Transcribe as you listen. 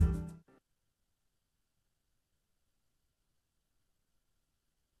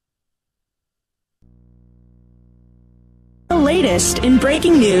latest in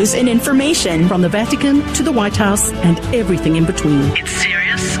breaking news and information from the Vatican to the White House and everything in between. It's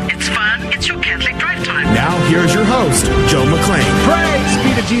serious, it's fun, it's your Catholic Drive Time. Now, here's your host, Joe McClain. Praise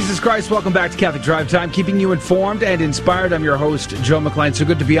be to Jesus Christ. Welcome back to Catholic Drive Time, keeping you informed and inspired. I'm your host, Joe McClain. So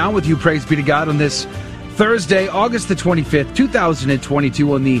good to be on with you. Praise be to God on this Thursday, August the 25th,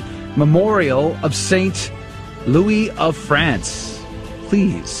 2022, on the memorial of Saint Louis of France.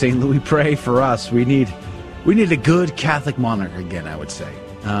 Please, Saint Louis, pray for us. We need a good Catholic monarch again, I would say.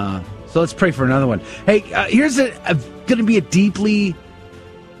 So let's pray for another one. Hey, here's going to be a deeply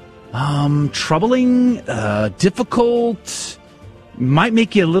troubling, difficult, might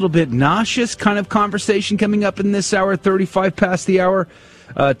make you a little bit nauseous kind of conversation coming up in this hour, 35 past the hour.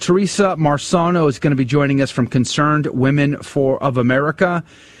 Teresa Marsano is going to be joining us from Concerned Women of America.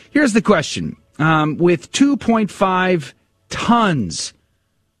 Here's the question. With 2.5 tons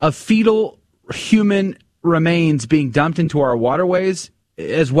of fetal human remains being dumped into our waterways,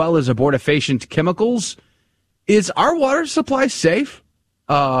 as well as abortifacient chemicals, is our water supply safe?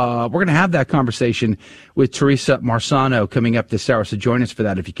 We're going to have that conversation with Teresa Marsano coming up this hour, so join us for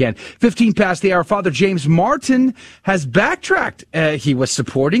that if you can. 15 past the hour, Father James Martin has backtracked. He was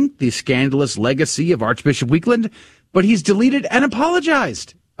supporting the scandalous legacy of Archbishop Weekland, but he's deleted and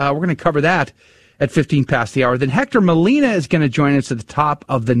apologized. We're going to cover that at 15 past the hour. Then Hector Molina is going to join us at the top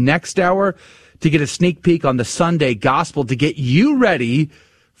of the next hour to get a sneak peek on the Sunday Gospel to get you ready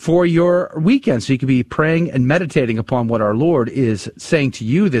for your weekend, so you can be praying and meditating upon what our Lord is saying to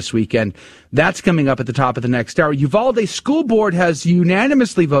you this weekend. That's coming up at the top of the next hour. Uvalde School Board has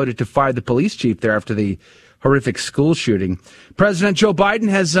unanimously voted to fire the police chief there after the horrific school shooting. President Joe Biden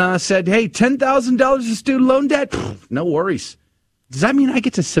has said, hey, $10,000 of student loan debt? Pfft, no worries. Does that mean I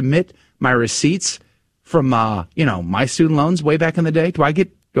get to submit my receipts from, my student loans way back in the day? Do I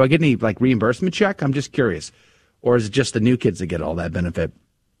get any reimbursement check? I'm just curious. Or is it just the new kids that get all that benefit?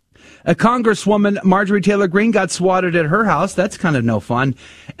 A Congresswoman, Marjorie Taylor Greene, got swatted at her house. That's kind of no fun.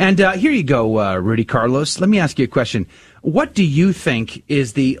 And here you go, Rudy Carlos. Let me ask you a question. What do you think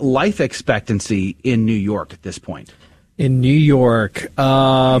is the life expectancy in New York at this point? In New York,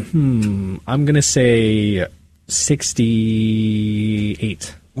 I'm going to say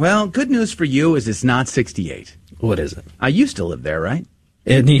 68. Well, good news for you is it's not 68. What is it? You still live there, right?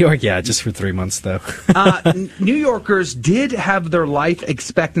 In New York, yeah, just for 3 months, though. New Yorkers did have their life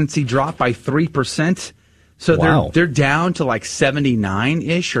expectancy drop by 3%. So wow. they're down to like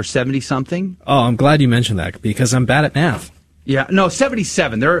 79-ish or 70-something. Oh, I'm glad you mentioned that because I'm bad at math. Yeah, no,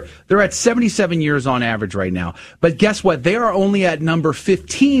 77. They're at 77 years on average right now. But guess what? They are only at number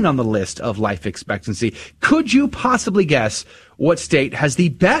 15 on the list of life expectancy. Could you possibly guess what state has the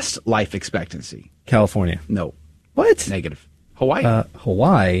best life expectancy? California. No. What? Negative. Hawaii.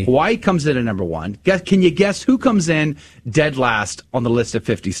 Hawaii. Hawaii comes in at number one. Can you guess who comes in dead last on the list of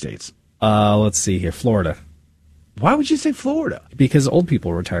 50 states? Let's see here. Florida. Why would you say Florida? Because old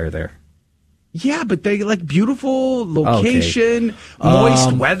people retire there. Yeah, but they like beautiful location,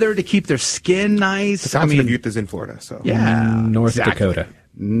 moist weather to keep their skin nice. The fountain of youth is in Florida, so. Yeah. North Dakota.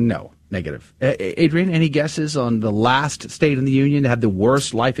 No. Negative. Adrian, any guesses on the last state in the union to have the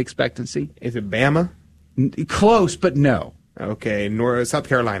worst life expectancy? Is it Bama? Close, but no. Okay, South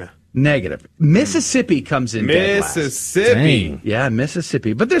Carolina. Negative. Mississippi comes in dead last. Mississippi. Yeah,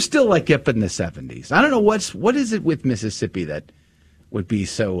 Mississippi. But they're still like up in the 70s. I don't know what is it with Mississippi that would be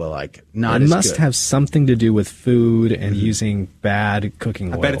so not as good. It must have something to do with food and using bad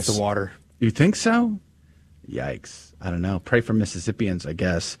cooking oils. I bet it's the water. You think so? Yikes. I don't know. Pray for Mississippians, I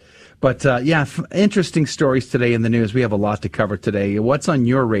guess. But, interesting stories today in the news. We have a lot to cover today. What's on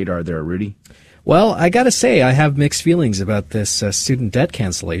your radar there, Rudy? Well, I got to say, I have mixed feelings about this student debt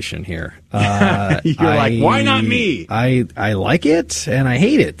cancellation here. You're like, why not me? I like it and I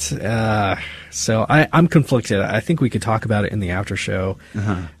hate it. So I'm conflicted. I think we could talk about it in the after show.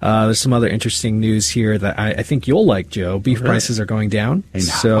 There's some other interesting news here that I think you'll like, Joe. Beef prices are going down.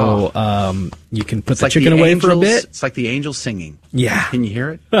 So you can put the chicken away for a bit. It's like the angels singing. Yeah. Can you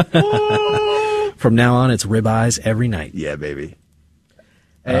hear it? From now on, it's ribeyes every night. Yeah, baby.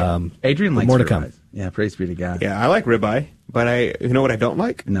 Adrian likes more to ribeyes. come. Yeah, praise be to God. Yeah, I like ribeye, but you know what I don't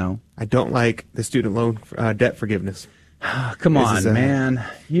like? No. I don't like the student loan debt forgiveness. Come on, man.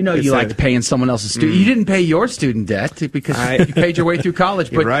 You know you liked paying someone else's student. You didn't pay your student debt because you paid your way through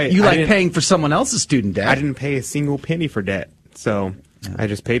college, but right. you like paying for someone else's student debt. I didn't pay a single penny for debt, so I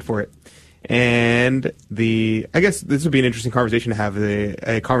just paid for it. And I guess this would be an interesting conversation to have,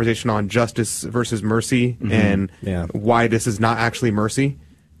 a conversation on justice versus mercy and why this is not actually mercy.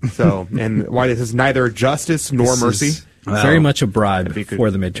 So, and why this is neither justice nor mercy. Very much a bribe That'd be good.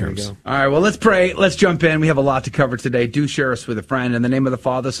 for the There we midterms. go. All right, well, let's pray. Let's jump in. We have a lot to cover today. Do share us with a friend. In the name of the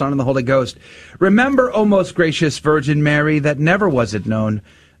Father, Son, and the Holy Ghost. Remember, O most gracious Virgin Mary, that never was it known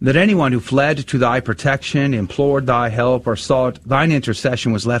that anyone who fled to thy protection, implored thy help, or sought thine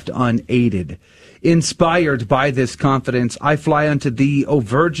intercession was left unaided. Inspired by this confidence, I fly unto thee, O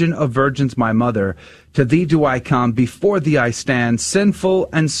Virgin of Virgins, my mother. To thee do I come, before thee I stand, sinful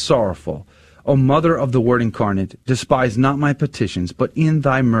and sorrowful. O Mother of the Word incarnate, despise not my petitions, but in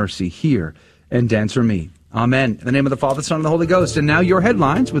thy mercy hear and answer me. Amen. In the name of the Father, Son, and the Holy Ghost. And now your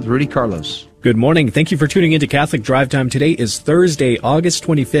headlines with Rudy Carlos. Good morning. Thank you for tuning into Catholic Drive Time. Today is Thursday, August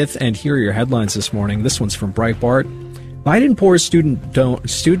 25th, and here are your headlines this morning. This one's from Breitbart. Biden pours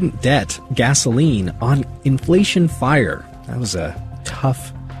student debt gasoline on inflation fire. That was a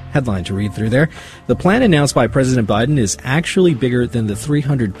tough headline to read through there. The plan announced by President Biden is actually bigger than the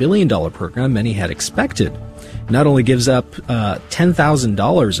 $300 billion program many had expected. It not only gives up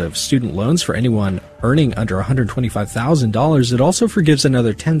 $10,000 of student loans for anyone earning under $125,000, it also forgives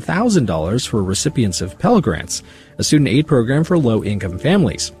another $10,000 for recipients of Pell Grants, a student aid program for low-income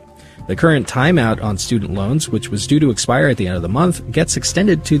families. The current timeout on student loans, which was due to expire at the end of the month, gets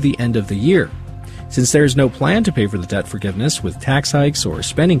extended to the end of the year. Since there is no plan to pay for the debt forgiveness with tax hikes or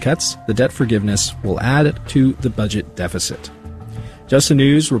spending cuts, the debt forgiveness will add to the budget deficit. Just the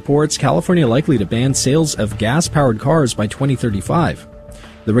News reports California likely to ban sales of gas-powered cars by 2035.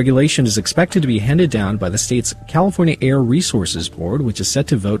 The regulation is expected to be handed down by the state's California Air Resources Board, which is set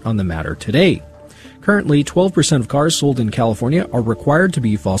to vote on the matter today. Currently, 12% of cars sold in California are required to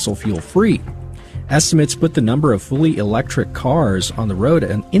be fossil fuel-free. Estimates put the number of fully electric cars on the road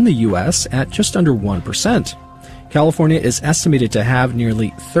in the U.S. at just under 1%. California is estimated to have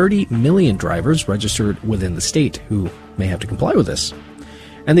nearly 30 million drivers registered within the state who may have to comply with this.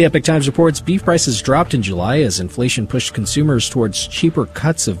 And the Epoch Times reports beef prices dropped in July as inflation pushed consumers towards cheaper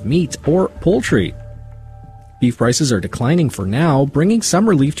cuts of meat or poultry. Beef prices are declining for now, bringing some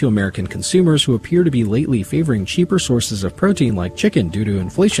relief to American consumers who appear to be lately favoring cheaper sources of protein like chicken due to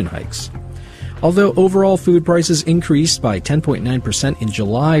inflation hikes. Although overall food prices increased by 10.9% in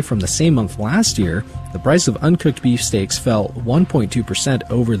July from the same month last year, the price of uncooked beef steaks fell 1.2%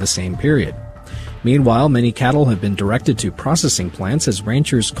 over the same period. Meanwhile, many cattle have been directed to processing plants as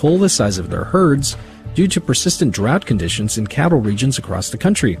ranchers cull the size of their herds due to persistent drought conditions in cattle regions across the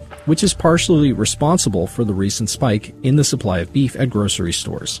country, which is partially responsible for the recent spike in the supply of beef at grocery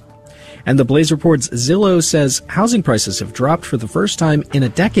stores. And the Blaze reports Zillow says housing prices have dropped for the first time in a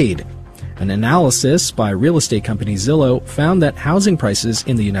decade. An analysis by real estate company Zillow found that housing prices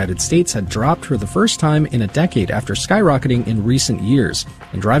in the United States had dropped for the first time in a decade after skyrocketing in recent years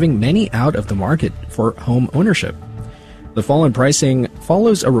and driving many out of the market for home ownership. The fall in pricing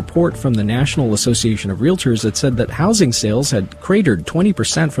follows a report from the National Association of Realtors that said that housing sales had cratered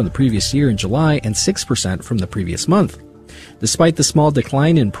 20% from the previous year in July and 6% from the previous month. Despite the small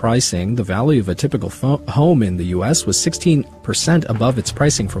decline in pricing, the value of a typical home in the U.S. was 16% above its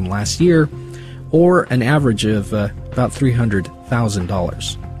pricing from last year, or an average of about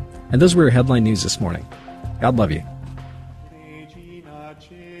 $300,000. And those were your headline news this morning. God love you.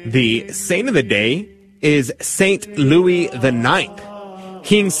 The saint of the day is Saint Louis IX.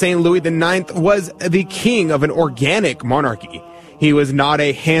 King Saint Louis IX was the king of an organic monarchy. He was not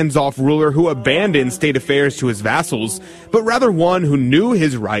a hands-off ruler who abandoned state affairs to his vassals, but rather one who knew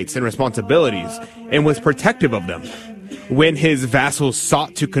his rights and responsibilities and was protective of them. When his vassals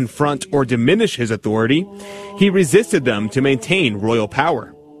sought to confront or diminish his authority, he resisted them to maintain royal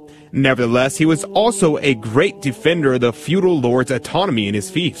power. Nevertheless, he was also a great defender of the feudal lord's autonomy in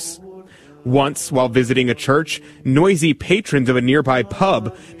his fiefs. Once, while visiting a church, noisy patrons of a nearby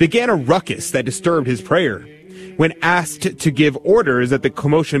pub began a ruckus that disturbed his prayer. When asked to give orders that the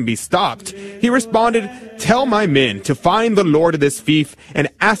commotion be stopped, he responded, "Tell my men to find the lord of this fief and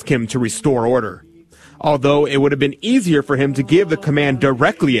ask him to restore order." Although it would have been easier for him to give the command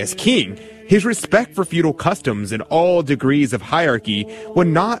directly as king, his respect for feudal customs and all degrees of hierarchy would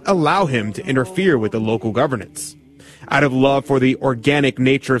not allow him to interfere with the local governance. Out of love for the organic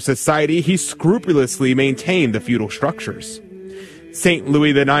nature of society, he scrupulously maintained the feudal structures. St.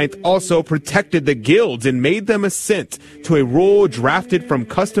 Louis IX also protected the guilds and made them assent to a rule drafted from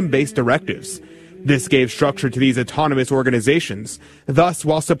custom-based directives. This gave structure to these autonomous organizations. Thus,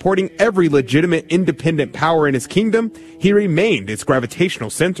 while supporting every legitimate independent power in his kingdom, he remained its gravitational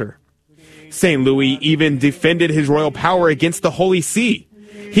center. St. Louis even defended his royal power against the Holy See.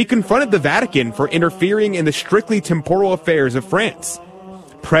 He confronted the Vatican for interfering in the strictly temporal affairs of France,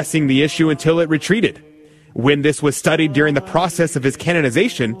 pressing the issue until it retreated. When this was studied during the process of his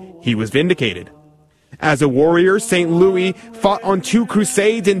canonization, he was vindicated. As a warrior, St. Louis fought on 2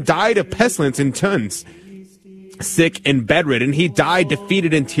 crusades and died of pestilence in Tuns. Sick and bedridden, he died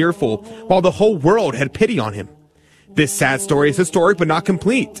defeated and tearful, while the whole world had pity on him. This sad story is historic but not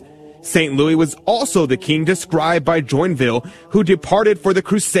complete. St. Louis was also the king described by Joinville, who departed for the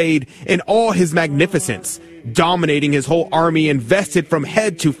crusade in all his magnificence, dominating his whole army and vested from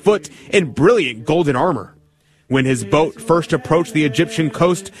head to foot in brilliant golden armor. When his boat first approached the Egyptian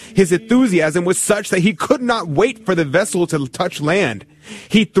coast, his enthusiasm was such that he could not wait for the vessel to touch land.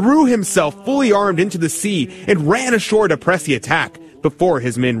 He threw himself fully armed into the sea and ran ashore to press the attack before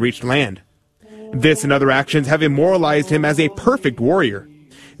his men reached land. This and other actions have immortalized him as a perfect warrior.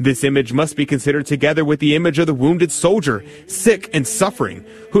 This image must be considered together with the image of the wounded soldier, sick and suffering,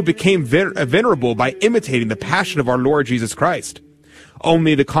 who became venerable by imitating the passion of our Lord Jesus Christ.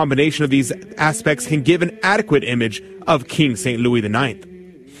 Only the combination of these aspects can give an adequate image of King St. Louis IX.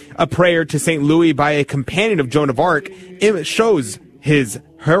 A prayer to St. Louis by a companion of Joan of Arc shows his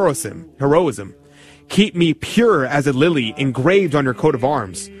heroism. Keep me pure as a lily engraved on your coat of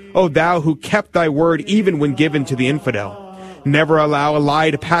arms, O thou who kept thy word even when given to the infidel. Never allow a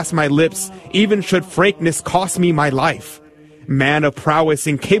lie to pass my lips, even should frankness cost me my life. Man of prowess,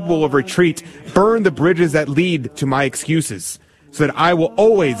 incapable of retreat, burn the bridges that lead to my excuses, so that I will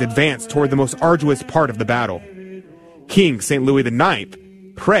always advance toward the most arduous part of the battle. King St. Louis IX,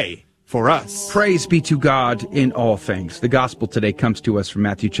 pray for us. Praise be to God in all things. The gospel today comes to us from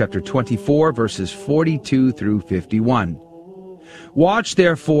Matthew chapter 24, verses 42 through 51. Watch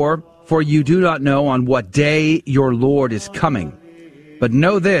therefore, for you do not know on what day your Lord is coming. But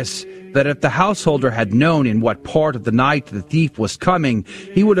know this, that if the householder had known in what part of the night the thief was coming,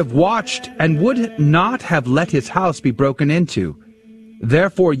 he would have watched and would not have let his house be broken into.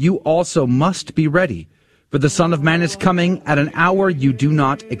 Therefore you also must be ready, for the Son of Man is coming at an hour you do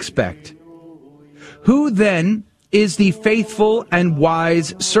not expect. Who then is the faithful and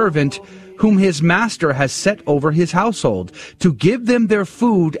wise servant whom his master has set over his household, to give them their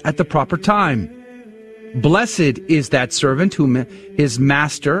food at the proper time? Blessed is that servant whom his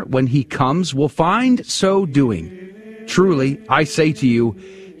master, when he comes, will find so doing. Truly, I say to you,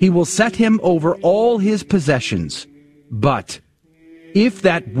 he will set him over all his possessions. But if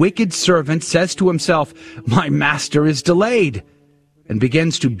that wicked servant says to himself, my master is delayed, and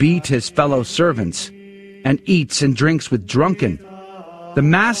begins to beat his fellow servants, and eats and drinks with drunken, the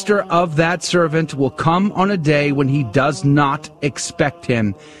master of that servant will come on a day when he does not expect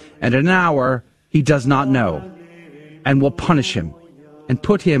him, and an hour he does not know, and will punish him, and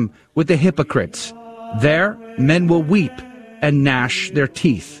put him with the hypocrites. There men will weep and gnash their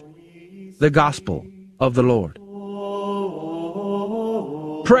teeth. The Gospel of the Lord.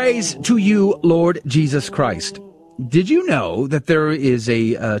 Praise to you, Lord Jesus Christ. Did you know that there is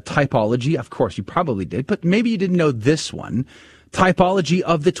a typology? Of course, you probably did, but maybe you didn't know this one. Typology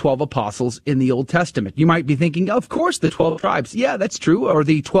of the 12 apostles in the Old Testament. You might be thinking, of course, the 12 tribes. Yeah, that's true. Or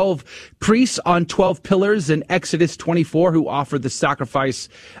the 12 priests on 12 pillars in Exodus 24 who offered the sacrifice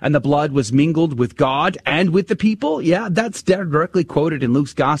and the blood was mingled with God and with the people. Yeah, that's directly quoted in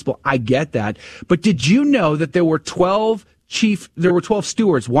Luke's gospel. I get that. But did you know that there were 12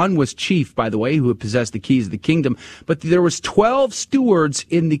 stewards. One was chief, by the way, who possessed the keys of the kingdom. But there was 12 stewards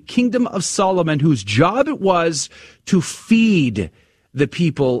in the kingdom of Solomon whose job it was to feed the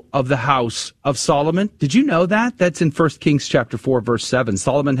people of the house of Solomon. Did you know that? That's in 1 Kings chapter 4, verse 7.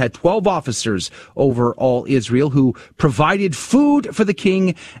 Solomon had 12 officers over all Israel who provided food for the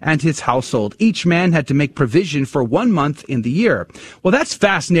king and his household. Each man had to make provision for 1 month in the year. Well, that's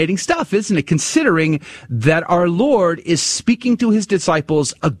fascinating stuff, isn't it? Considering that our Lord is speaking to his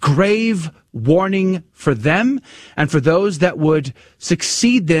disciples a grave warning for them and for those that would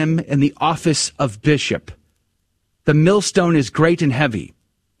succeed them in the office of bishop. The millstone is great and heavy,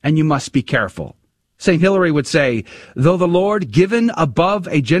 and you must be careful. St. Hilary would say, though the Lord given above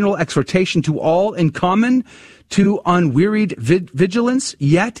a general exhortation to all in common to unwearied vigilance,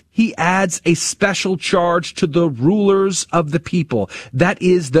 yet he adds a special charge to the rulers of the people, that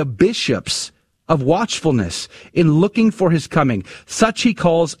is, the bishops, of watchfulness in looking for his coming. Such he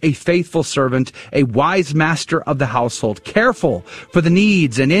calls a faithful servant, a wise master of the household, careful for the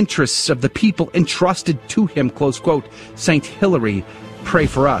needs and interests of the people entrusted to him, close quote. St. Hilary, pray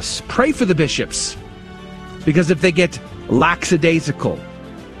for us. Pray for the bishops. Because if they get lackadaisical,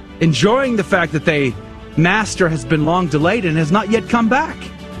 enjoying the fact that their master has been long delayed and has not yet come back,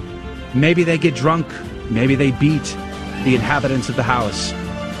 maybe they get drunk, maybe they beat the inhabitants of the house.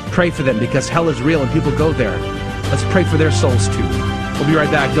 Pray for them, because hell is real and people go there. Let's pray for their souls too. We'll be right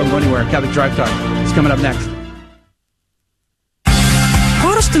back. Don't go anywhere. Catholic Drive Time is coming up next.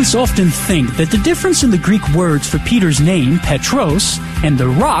 Students often think that the difference in the Greek words for Peter's name, Petros, and the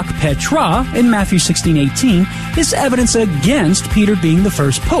rock, Petra, in Matthew 16:18, is evidence against Peter being the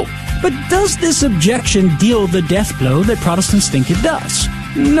first pope. But does this objection deal the death blow that Protestants think it does?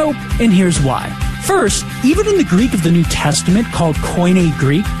 Nope, and here's why. First, even in the Greek of the New Testament, called Koine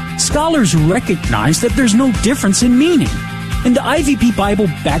Greek, scholars recognize that there's no difference in meaning. In the IVP Bible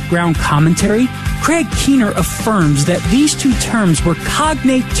Background Commentary, Craig Keener affirms that these two terms were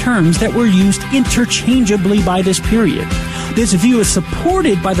cognate terms that were used interchangeably by this period. This view is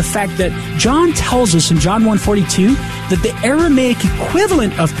supported by the fact that John tells us in John 1:42 that the Aramaic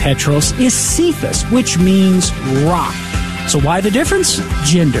equivalent of Petros is Cephas, which means rock. So why the difference?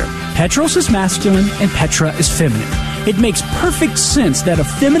 Gender. Petros is masculine and Petra is feminine. It makes perfect sense that a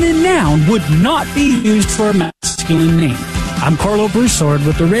feminine noun would not be used for a masculine name. I'm Carlo Broussard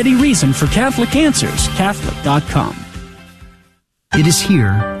with the ready reason for Catholic Answers, Catholic.com. It is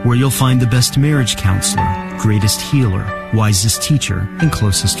here where you'll find the best marriage counselor, greatest healer, wisest teacher, and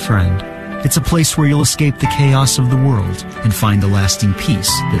closest friend. It's a place where you'll escape the chaos of the world and find the lasting peace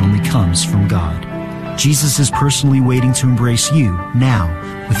that only comes from God. Jesus is personally waiting to embrace you now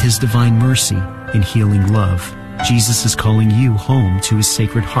with His divine mercy and healing love. Jesus is calling you home to His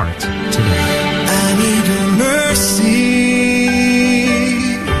Sacred Heart today. I need your mercy.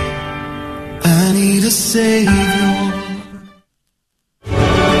 I need a Savior.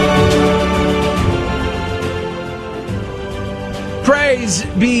 Praise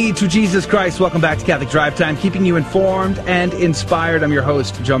be to Jesus Christ. Welcome back to Catholic Drive Time, keeping you informed and inspired. I'm your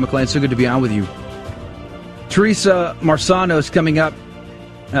host, Joe McLean. So good to be on with you. Teresa Marsano is coming up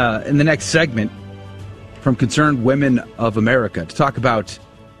in the next segment from Concerned Women of America to talk about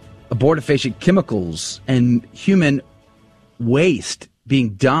abortifacient chemicals and human waste being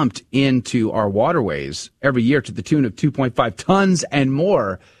dumped into our waterways every year to the tune of 2.5 tons and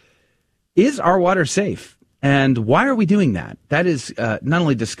more. Is our water safe? And why are we doing that? That is not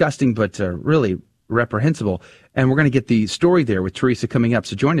only disgusting, but really reprehensible. And we're going to get the story there with Teresa coming up.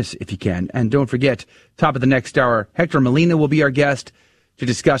 So join us if you can. And don't forget, top of the next hour, Hector Molina will be our guest to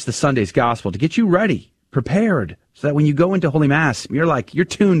discuss the Sunday's Gospel, to get you ready, prepared, so that when you go into Holy Mass, you're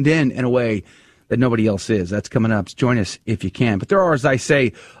tuned in a way that nobody else is. That's coming up. So join us if you can. But there are, as I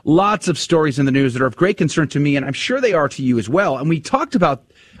say, lots of stories in the news that are of great concern to me, and I'm sure they are to you as well. And we talked about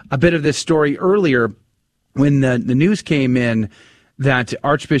a bit of this story earlier when the news came in that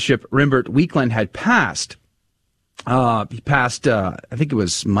Archbishop Rimbert Weekland had passed. He passed, I think it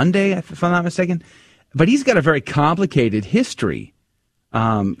was Monday, if I'm not mistaken. But he's got a very complicated history.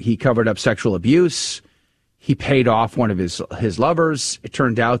 He covered up sexual abuse. He paid off one of his lovers. It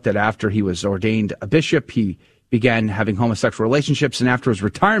turned out that after he was ordained a bishop, he began having homosexual relationships. And after his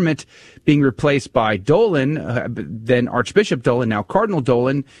retirement, being replaced by Dolan, then Archbishop Dolan, now Cardinal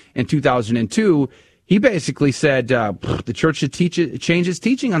Dolan, in 2002, he basically said the church should change its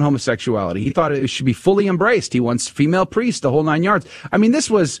teaching on homosexuality. He thought it should be fully embraced. He wants female priests, the whole 9 yards. I mean, this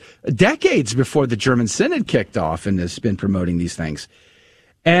was decades before the German Synod kicked off and has been promoting these things.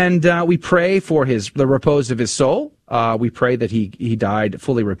 And we pray for the repose of his soul. We pray that he died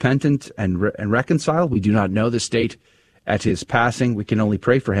fully repentant and reconciled. We do not know the state at his passing. We can only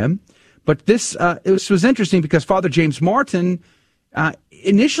pray for him. But this was interesting because Father James Martin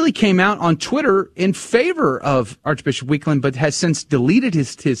initially came out on Twitter in favor of Archbishop Weekland, but has since deleted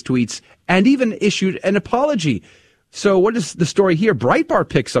his tweets and even issued an apology. So what is the story here? Breitbart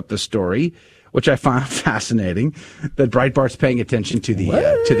picks up the story, which I find fascinating, that Breitbart's paying attention to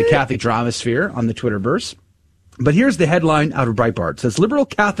the Catholic drama sphere on the Twitterverse. But here's the headline out of Breitbart. It says, liberal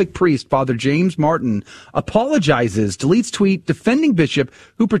Catholic priest Father James Martin apologizes, deletes tweet defending bishop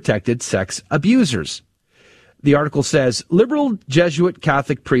who protected sex abusers. The article says, liberal Jesuit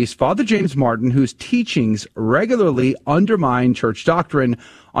Catholic priest Father James Martin, whose teachings regularly undermine church doctrine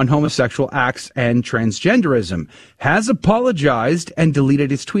on homosexual acts and transgenderism, has apologized and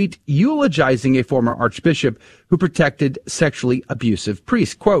deleted his tweet eulogizing a former archbishop who protected sexually abusive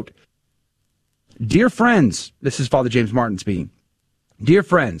priests. Quote, dear friends, this is Father James Martin speaking. Dear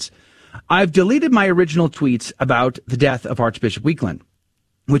friends, I've deleted my original tweets about the death of Archbishop Weekland,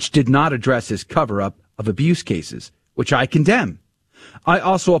 which did not address his cover-up of abuse cases, which I condemn. I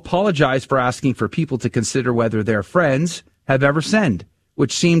also apologize for asking for people to consider whether their friends have ever sinned,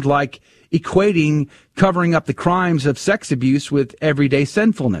 which seemed like equating covering up the crimes of sex abuse with everyday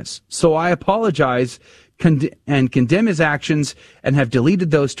sinfulness. So I apologize and condemn his actions and have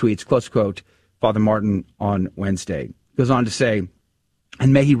deleted those tweets, close quote, Father Martin on Wednesday. Goes on to say,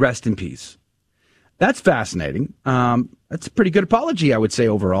 and may he rest in peace. That's fascinating. That's a pretty good apology, I would say,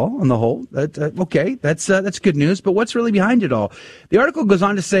 overall, on the whole. Okay, that's good news, but what's really behind it all? The article goes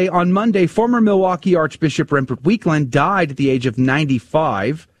on to say, on Monday, former Milwaukee Archbishop Rembert Weekland died at the age of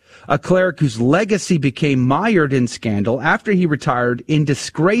 95, a cleric whose legacy became mired in scandal after he retired in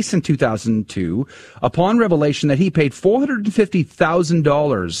disgrace in 2002 upon revelation that he paid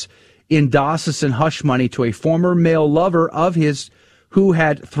 $450,000 in diocesan hush money to a former male lover of his who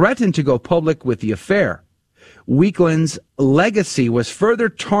had threatened to go public with the affair. Weekland's legacy was further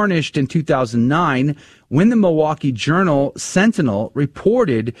tarnished in 2009 when the Milwaukee Journal Sentinel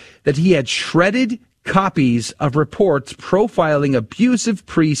reported that he had shredded copies of reports profiling abusive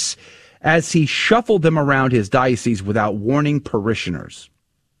priests as he shuffled them around his diocese without warning parishioners.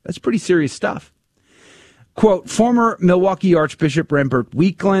 That's pretty serious stuff. Quote, former Milwaukee Archbishop Rembert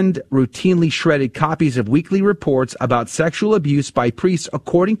Weekland routinely shredded copies of weekly reports about sexual abuse by priests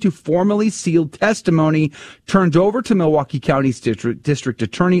according to formally sealed testimony turned over to Milwaukee County's district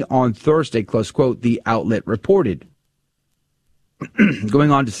attorney on Thursday, close quote, the outlet reported.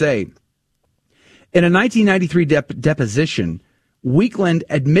 Going on to say, in a 1993 deposition, Weekland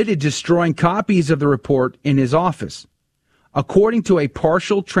admitted destroying copies of the report in his office. According to a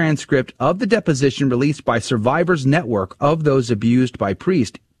partial transcript of the deposition released by Survivors Network of those abused by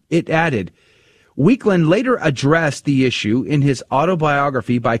priests, it added, Weekland later addressed the issue in his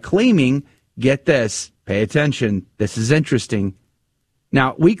autobiography by claiming, get this, pay attention, this is interesting.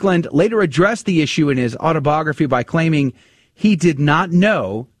 Now, Weekland later addressed the issue in his autobiography by claiming he did not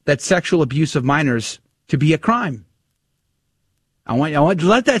know that sexual abuse of minors to be a crime. I want to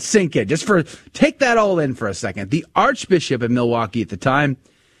let that sink in. Take that all in for a second. The Archbishop of Milwaukee at the time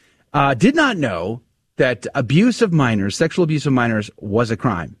did not know that abuse of minors, sexual abuse of minors, was a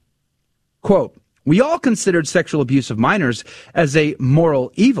crime. Quote, we all considered sexual abuse of minors as a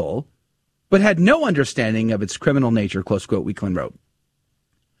moral evil, but had no understanding of its criminal nature, close quote, Weekland wrote.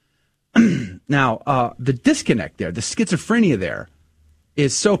 Now, the disconnect there, the schizophrenia there,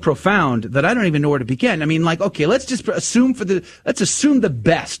 is so profound that I don't even know where to begin. I mean, like, okay, let's assume the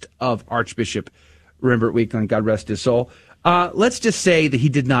best of Archbishop Rembert Weekland, God rest his soul. Let's just say that he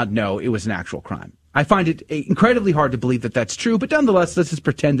did not know it was an actual crime. I find it incredibly hard to believe that that's true, but nonetheless, let's just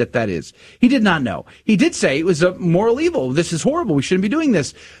pretend that that is. He did not know. He did say it was a moral evil. This is horrible. We shouldn't be doing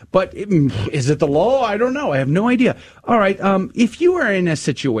this. But is it the law? I don't know. I have no idea. All right. If you are in a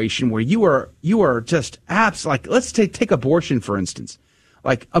situation where you are just like, let's take abortion, for instance.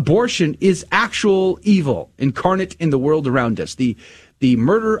 Like, abortion is actual evil incarnate in the world around us, the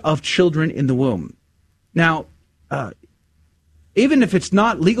murder of children in the womb. Now, even if it's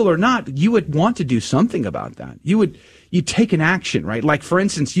not legal or not, you would want to do something about that. You'd take an action, right? Like, for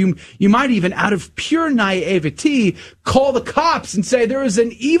instance, you might even, out of pure naivety, call the cops and say there is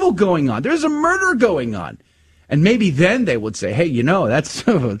an evil going on. There's a murder going on. And maybe then they would say, hey, that's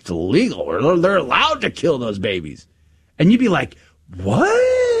it's illegal. Or they're allowed to kill those babies. And you'd be like,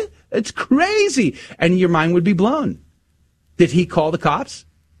 what? It's crazy. And your mind would be blown. Did he call the cops?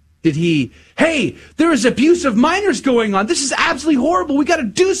 Did he, hey, there is abuse of minors going on. This is absolutely horrible. We got to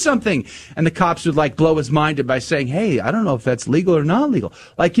do something. And the cops would blow his mind by saying, hey, I don't know if that's legal or not legal.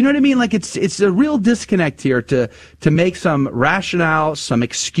 You know what I mean? It's a real disconnect here to make some rationale, some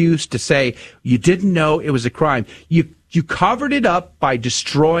excuse to say you didn't know it was a crime. You covered it up by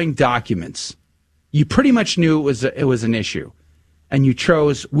destroying documents. You pretty much knew it was an issue. And you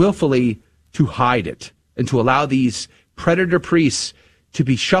chose willfully to hide it and to allow these predator priests to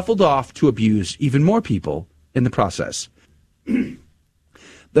be shuffled off to abuse even more people in the process. The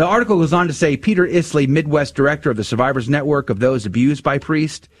article goes on to say Peter Isley, Midwest director of the Survivors Network of those abused by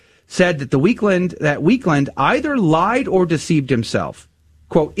priests, said that Weekland either lied or deceived himself.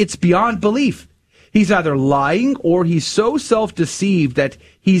 Quote, it's beyond belief. He's either lying or he's so self-deceived that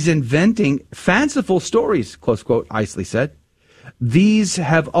he's inventing fanciful stories, close quote, Isley said. These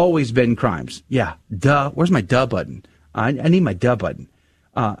have always been crimes. Yeah, duh. Where's my duh button? I need my duh button.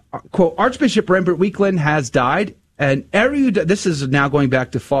 Quote, Archbishop Rembert Weekland has died, and this is now going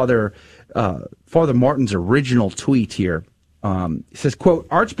back to Father Martin's original tweet here. He says, quote,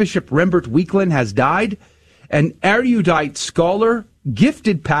 Archbishop Rembert Weekland has died, an erudite scholar,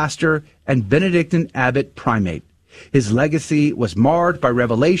 gifted pastor, and Benedictine abbot primate. His legacy was marred by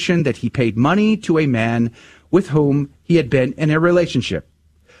revelation that he paid money to a man with whom he had been in a relationship.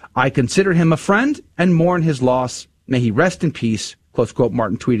 I consider him a friend and mourn his loss. May he rest in peace, close quote,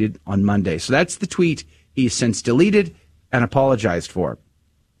 Martin tweeted on Monday. So that's the tweet he's since deleted and apologized for.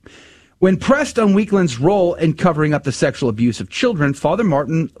 When pressed on Weekland's role in covering up the sexual abuse of children, Father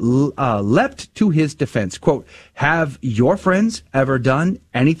Martin leapt to his defense. Quote, have your friends ever done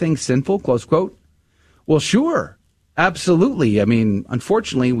anything sinful, close quote? Well, sure. Absolutely. I mean,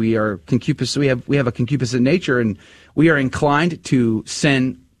 unfortunately, we are concupiscent. We have a concupiscent nature, and we are inclined to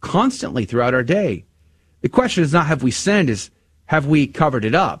sin constantly throughout our day. The question is not have we sinned, is have we covered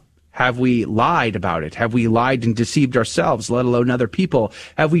it up? Have we lied about it? Have we lied and deceived ourselves, let alone other people?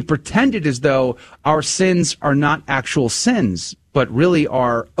 Have we pretended as though our sins are not actual sins, but really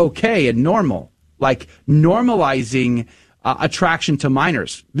are okay and normal? Like normalizing attraction to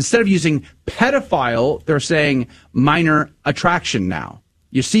minors. Instead of using pedophile, they're saying minor attraction now.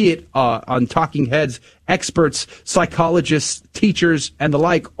 You see it on talking heads, experts, psychologists, teachers, and the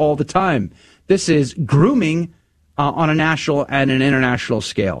like all the time. This is grooming on a national and an international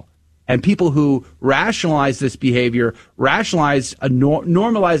scale. And people who rationalize this behavior, rationalize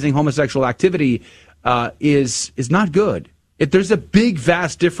normalizing homosexual activity is not good. If there's a big,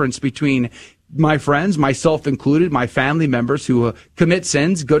 vast difference between my friends, myself included, my family members who commit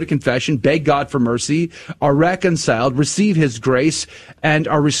sins, go to confession, beg God for mercy, are reconciled, receive his grace, and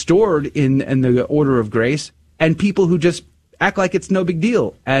are restored in the order of grace, and people who just act like it's no big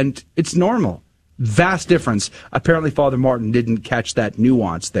deal and it's normal. Vast difference. Apparently, Father Martin didn't catch that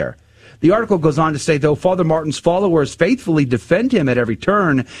nuance there. The article goes on to say, though Father Martin's followers faithfully defend him at every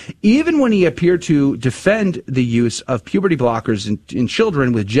turn, even when he appeared to defend the use of puberty blockers in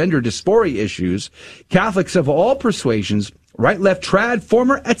children with gender dysphoria issues, Catholics of all persuasions, right, left, trad,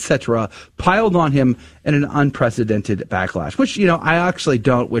 former, etc., piled on him in an unprecedented backlash, which, I actually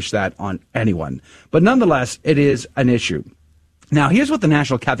don't wish that on anyone. But nonetheless, it is an issue. Now, here's what the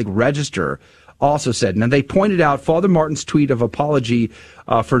National Catholic Register also said. Now, they pointed out Father Martin's tweet of apology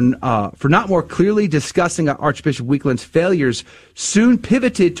for not more clearly discussing Archbishop Weakland's failures soon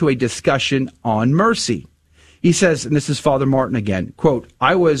pivoted to a discussion on mercy. He says, and this is Father Martin again, quote,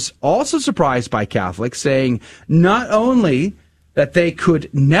 I was also surprised by Catholics saying not only that they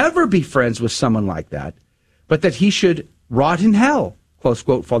could never be friends with someone like that, but that he should rot in hell, close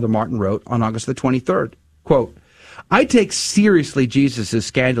quote, Father Martin wrote on August the 23rd. Quote, I take seriously Jesus'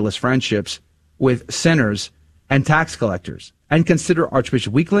 scandalous friendships with sinners and tax collectors, and consider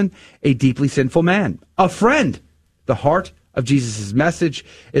Archbishop Weakland a deeply sinful man, a friend. The heart of Jesus' message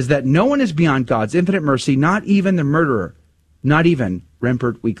is that no one is beyond God's infinite mercy, not even the murderer, not even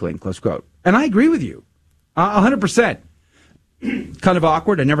Rembert Weakland, close quote. And I agree with you, 100%. Kind of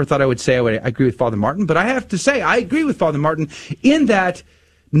awkward. I never thought I would say I agree with Father Martin, but I have to say I agree with Father Martin in that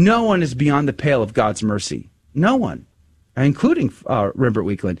no one is beyond the pale of God's mercy. No one. Including Rembert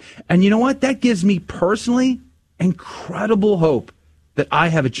Weakland. And you know what? That gives me personally incredible hope that I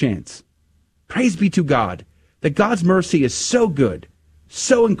have a chance. Praise be to God that God's mercy is so good,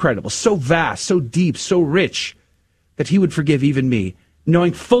 so incredible, so vast, so deep, so rich that he would forgive even me,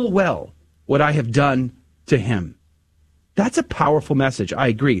 knowing full well what I have done to him. That's a powerful message, I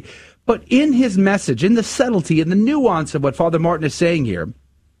agree. But in his message, in the subtlety and the nuance of what Father Martin is saying here,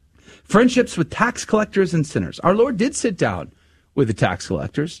 friendships with tax collectors and sinners. Our Lord did sit down with the tax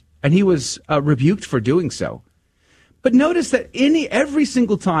collectors, and he was rebuked for doing so. But notice that every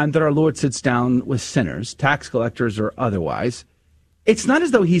single time that our Lord sits down with sinners, tax collectors or otherwise, it's not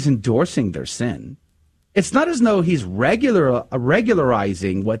as though he's endorsing their sin. It's not as though he's regularizing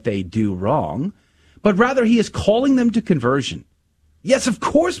what they do wrong, but rather he is calling them to conversion. Yes, of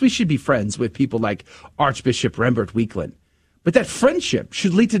course we should be friends with people like Archbishop Rembert Weakland. But that friendship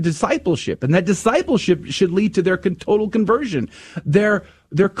should lead to discipleship, and that discipleship should lead to their total conversion. They're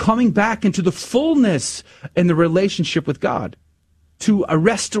coming back into the fullness in the relationship with God, to a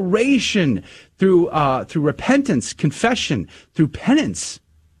restoration through repentance, confession, through penance,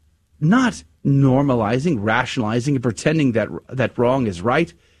 not normalizing, rationalizing, and pretending that wrong is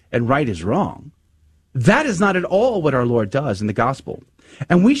right and right is wrong. That is not at all what our Lord does in the gospel.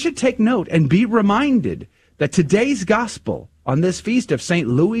 And we should take note and be reminded that today's gospel on this feast of St.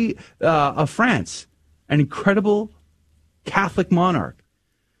 Louis of France, an incredible Catholic monarch,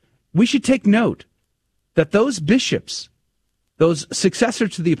 we should take note that those bishops, those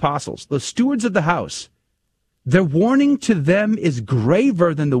successors to the apostles, those stewards of the house, their warning to them is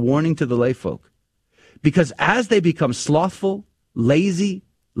graver than the warning to the layfolk. Because as they become slothful, lazy,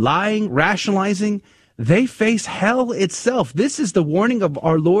 lying, rationalizing, they face hell itself. This is the warning of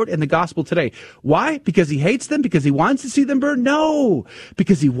our Lord in the gospel today. Why? Because he hates them? Because he wants to see them burn? No,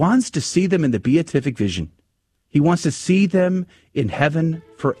 because he wants to see them in the beatific vision. He wants to see them in heaven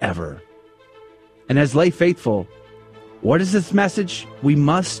forever. And as lay faithful, what is this message? We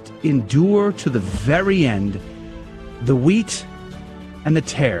must endure to the very end the wheat and the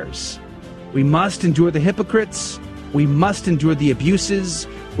tares. We must endure the hypocrites. We must endure the abuses.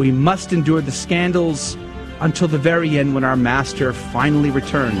 We must endure the scandals until the very end when our Master finally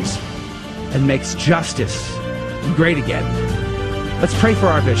returns. and makes justice great again. Let's pray for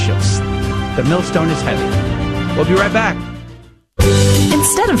our bishops. The millstone is heavy. We'll be right back.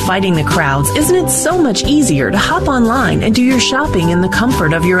 Instead of fighting the crowds, isn't it so much easier to hop online and do your shopping in the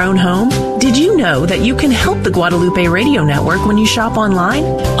comfort of your own home? Did you know that you can help the Guadalupe Radio Network when you shop online?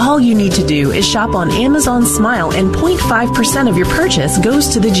 All you need to do is shop on Amazon Smile and 0.5% of your purchase goes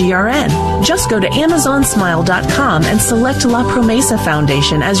to the GRN. Just go to AmazonSmile.com and select La Promesa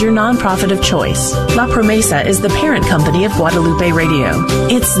Foundation as your nonprofit of choice. La Promesa is the parent company of Guadalupe Radio.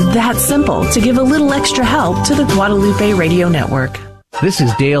 It's that simple to give a little extra help to the Guadalupe Radio Network. This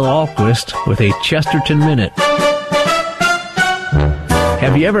is Dale Ahlquist with a Chesterton Minute.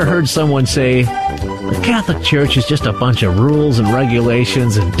 Have you ever heard someone say, the Catholic Church is just a bunch of rules and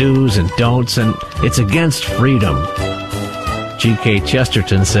regulations and do's and don'ts, and it's against freedom? G.K.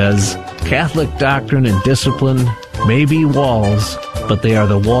 Chesterton says, Catholic doctrine and discipline may be walls, but they are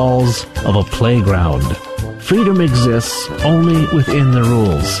the walls of a playground. Freedom exists only within the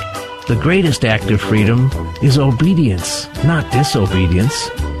rules. The greatest act of freedom is obedience, not disobedience.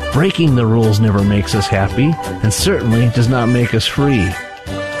 Breaking the rules never makes us happy, and certainly does not make us free.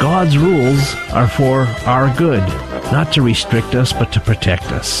 God's rules are for our good, not to restrict us, but to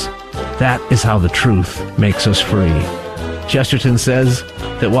protect us. That is how the truth makes us free. Chesterton says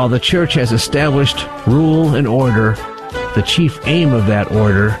that while the Church has established rule and order, the chief aim of that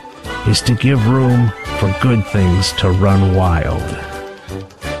order is to give room for good things to run wild.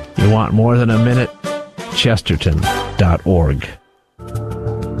 You want more than a minute? Chesterton.org.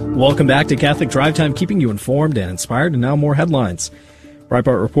 Welcome back to Catholic Drive Time, keeping you informed and inspired. And now more headlines.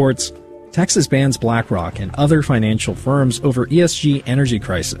 Breitbart reports, Texas bans BlackRock and other financial firms over ESG energy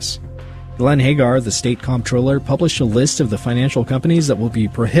crisis. Glenn Hagar, the state comptroller, published a list of the financial companies that will be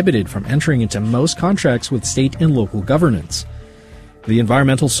prohibited from entering into most contracts with state and local governments. The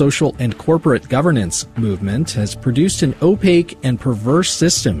environmental, social, and corporate governance movement has produced an opaque and perverse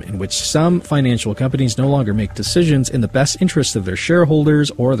system in which some financial companies no longer make decisions in the best interest of their shareholders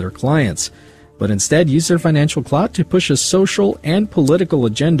or their clients, but instead use their financial clout to push a social and political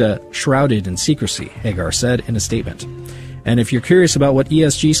agenda shrouded in secrecy, Hagar said in a statement. And if you're curious about what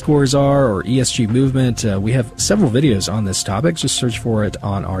ESG scores are or ESG movement, we have several videos on this topic. Just search for it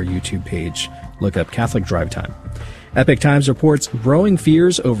on our YouTube page. Look up Catholic Drive Time. Epoch Times reports growing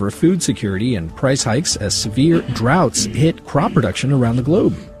fears over food security and price hikes as severe droughts hit crop production around the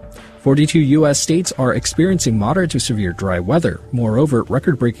globe. 42 U.S. states are experiencing moderate to severe dry weather. Moreover,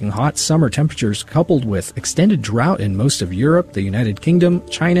 record-breaking hot summer temperatures coupled with extended drought in most of Europe, the United Kingdom,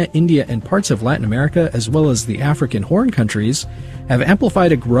 China, India, and parts of Latin America, as well as the African Horn countries, have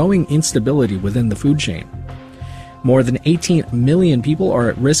amplified a growing instability within the food chain. More than 18 million people are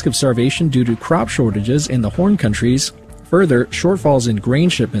at risk of starvation due to crop shortages in the Horn countries. Further, shortfalls in grain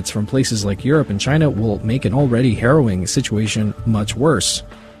shipments from places like Europe and China will make an already harrowing situation much worse.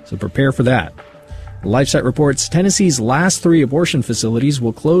 So prepare for that. LifeSite reports Tennessee's last 3 abortion facilities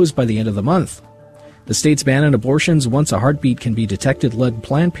will close by the end of the month. The state's ban on abortions once a heartbeat can be detected led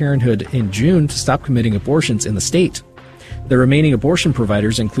Planned Parenthood in June to stop committing abortions in the state. The remaining abortion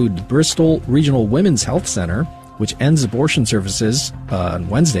providers include the Bristol Regional Women's Health Center, which ends abortion services on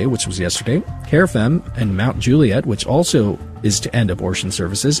Wednesday, which was yesterday, CareFem and Mount Juliet, which also is to end abortion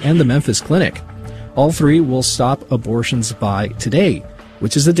services, and the Memphis Clinic. All 3 will stop abortions by today,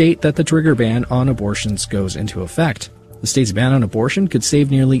 which is the date that the trigger ban on abortions goes into effect. The state's ban on abortion could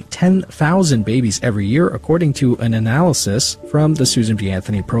save nearly 10,000 babies every year, according to an analysis from the Susan B.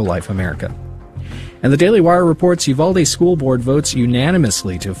 Anthony Pro-Life America. And the Daily Wire reports Uvalde School Board votes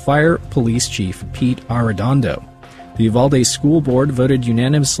unanimously to fire Police Chief Pete Arredondo. The Uvalde School Board voted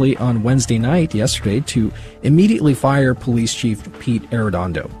unanimously on Wednesday night, yesterday, to immediately fire Police Chief Pete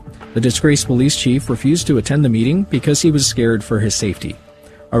Arredondo. The disgraced police chief refused to attend the meeting because he was scared for his safety.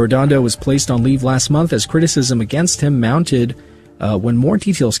 Arredondo was placed on leave last month as criticism against him mounted when more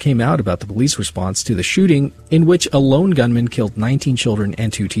details came out about the police response to the shooting in which a lone gunman killed 19 children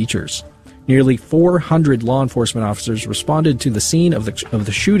and 2 teachers. Nearly 400 law enforcement officers responded to the scene of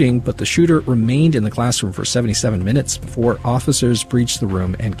the shooting, but the shooter remained in the classroom for 77 minutes before officers breached the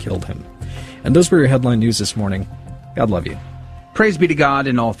room and killed him. And those were your headline news this morning. God love you. Praise be to God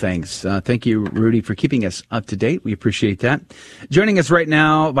in all things. Thank you, Rudy, for keeping us up to date. We appreciate that. Joining us right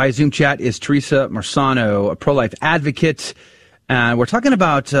now by Zoom chat is Teresa Marsano, a pro-life advocate. We're talking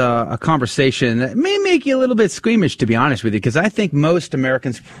about a conversation that may make you a little bit squeamish, to be honest with you, because I think most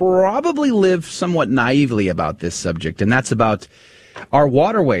Americans probably live somewhat naively about this subject, and that's about our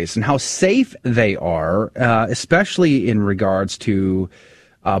waterways and how safe they are, especially in regards to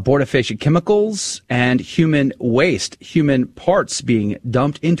abortifacient chemicals and human waste, human parts being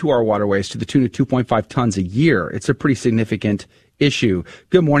dumped into our waterways to the tune of 2.5 tons a year. It's a pretty significant issue.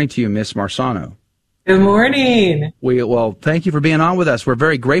 Good morning to you, Ms. Marsano. Good morning. Well, thank you for being on with us. We're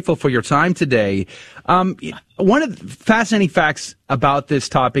very grateful for your time today. One of the fascinating facts about this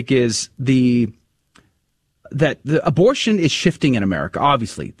topic is that the abortion is shifting in America.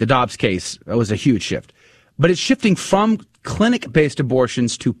 Obviously, the Dobbs case was a huge shift, but it's shifting from clinic-based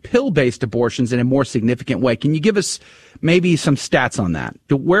abortions to pill-based abortions in a more significant way. Can you give us maybe some stats on that?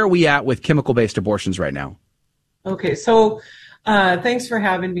 Where are we at with chemical-based abortions right now? Okay, so thanks for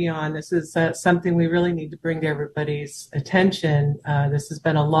having me on. This is something we really need to bring to everybody's attention. This has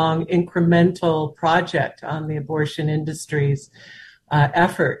been a long incremental project on the abortion industry's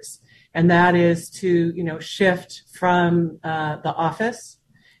efforts, and that is to, shift from the office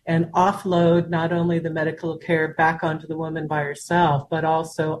and offload not only the medical care back onto the woman by herself, but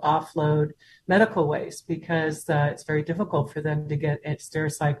also offload medical waste, because it's very difficult for them to get a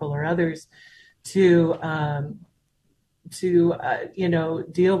Stericycle or others to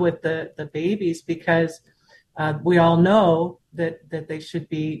deal with the babies, because we all know that they should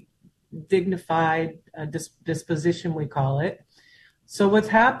be dignified disposition, we call it. So what's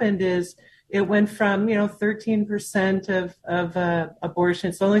happened is it went from 13% of abortion.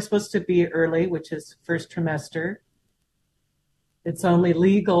 It's only supposed to be early, which is first trimester. It's only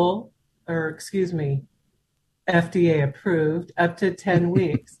legal, FDA approved, up to 10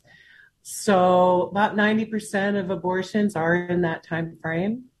 weeks. So about 90% of abortions are in that time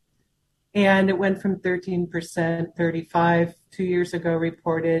frame. And it went from 13%, 35 2 years ago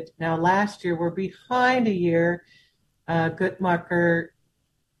reported. Now last year, we're behind a year. Guttmacher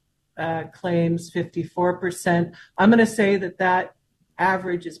claims 54%. I'm going to say that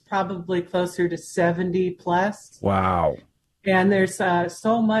average is probably closer to 70 plus. Wow. And there's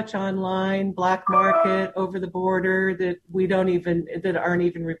so much online, black market, over the border that aren't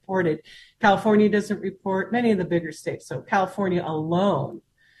even reported. California doesn't report, many of the bigger states. So California alone,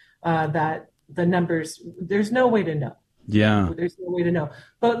 that the numbers, there's no way to know. Yeah. There's no way to know.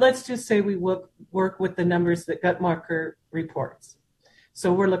 But let's just say we work with the numbers that Guttmacher reports.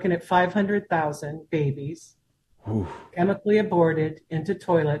 So we're looking at 500,000 babies chemically aborted into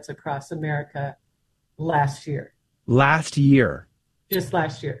toilets across America last year. Last year. Just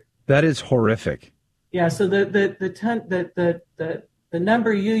last year. That is horrific. Yeah. So the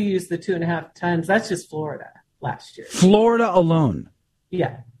number you use, the 2.5 tons, that's just Florida last year. Florida alone.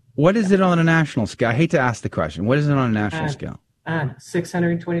 Yeah. What is it on a national scale? I hate to ask the question. What is it on a national scale?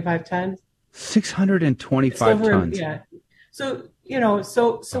 625 tons. 625 tons. Yeah. So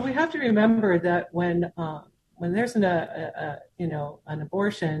so we have to remember that when there's an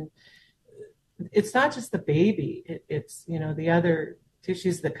abortion, it's not just the baby. It's the other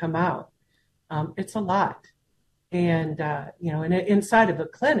tissues that come out. It's a lot, and and inside of a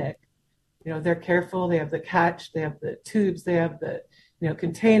clinic, they're careful. They have the catch. They have the tubes. They have the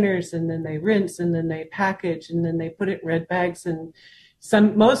containers, and then they rinse, and then they package, and then they put it in red bags. And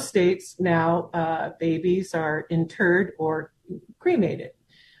most states now, babies are interred or cremated.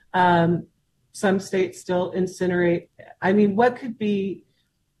 Some states still incinerate. I mean, what could be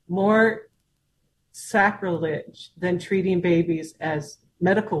more sacrilege than treating babies as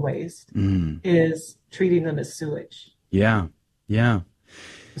medical waste is treating them as sewage. Yeah.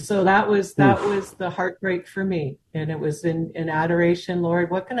 So that was the heartbreak for me, and it was in adoration. Lord,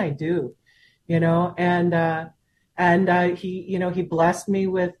 what can I do? And he blessed me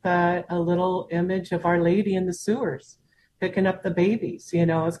with a little image of Our Lady in the sewers, picking up the babies.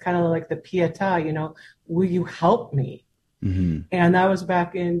 It's kind of like the Pietà. Will you help me? Mm-hmm. And that was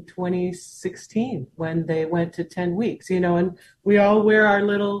back in 2016 when they went to 10 weeks. And we all wear our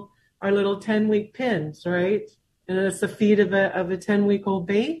little 10-week pins, right? And it's the feet of a 10-week-old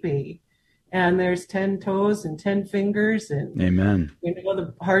baby, and there's 10 toes and 10 fingers, and amen.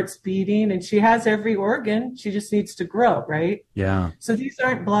 The heart's beating, and she has every organ. She just needs to grow, right? Yeah. So these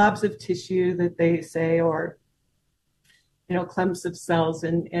aren't blobs of tissue that they say, or clumps of cells,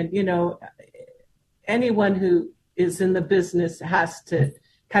 and anyone who is in the business has to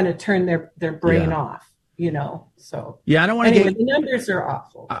kind of turn their brain off. So yeah, I don't want to the numbers are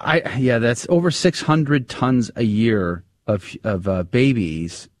awful. That's over 600 tons a year of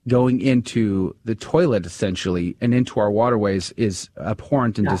babies going into the toilet, essentially, and into our waterways is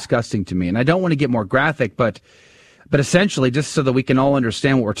abhorrent and disgusting to me. And I don't want to get more graphic, but essentially, just so that we can all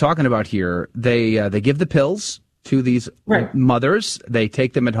understand what we're talking about here, they give the pills to these mothers. They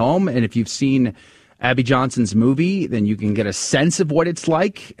take them at home, and if you've seen Abby Johnson's movie, then you can get a sense of what it's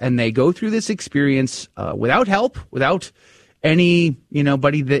like. And they go through this experience without help, without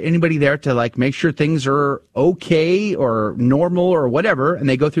anybody there to like make sure things are okay or normal or whatever, and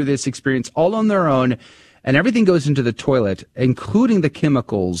they go through this experience all on their own, and everything goes into the toilet, including the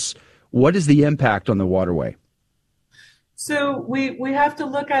chemicals. What is the impact on the waterway? So we have to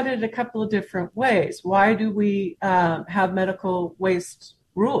look at it a couple of different ways. Why do we have medical waste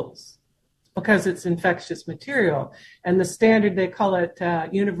rules? Because it's infectious material. And the standard, they call it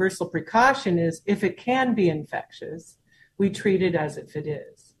universal precaution, is if it can be infectious, we treat it as if it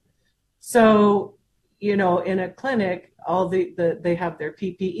is. So, in a clinic, they have their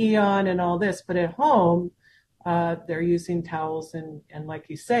PPE on and all this, but at home, they're using towels and like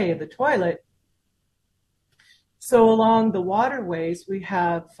you say, the toilet. So along the waterways, we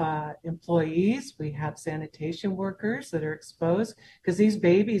have employees, we have sanitation workers that are exposed because these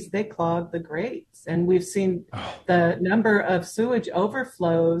babies, they clog the grates. And we've seen the number of sewage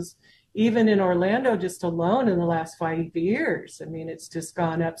overflows, even in Orlando, just alone in the last 5 years. I mean, it's just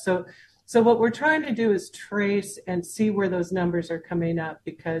gone up. So what we're trying to do is trace and see where those numbers are coming up,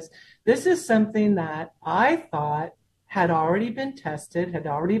 because this is something that I thought had already been tested, had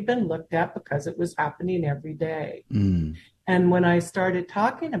already been looked at, because it was happening every day. And when I started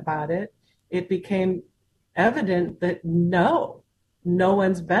talking about it, it became evident that no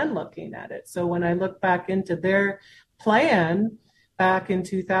one's been looking at it. So when I look back into their plan back in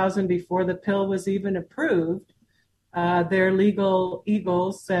 2000, before the pill was even approved, their legal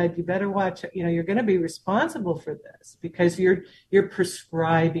eagles said, you better watch, you're going to be responsible for this because you're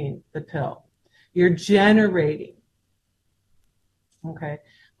prescribing the pill. You're generating. Okay.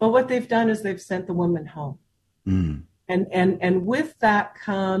 But what they've done is they've sent the woman home. And with that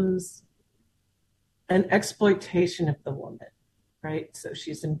comes an exploitation of the woman, right? So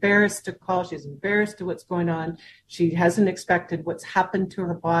she's embarrassed to call. She's embarrassed to what's going on. She hasn't expected what's happened to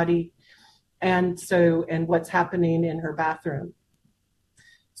her body. And what's happening in her bathroom.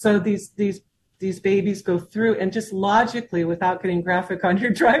 So these babies go through, and just logically, without getting graphic on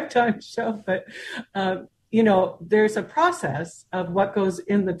your drive time show, but there's a process of what goes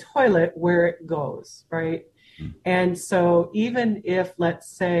in the toilet, where it goes, right? And so even if,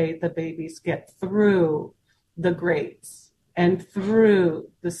 let's say, the babies get through the grates and through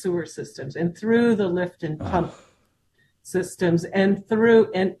the sewer systems and through the lift and pump systems and through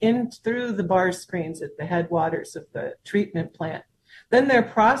the bar screens at the headwaters of the treatment plant, then they're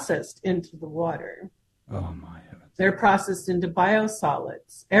processed into the water. Oh my heavens. They're processed into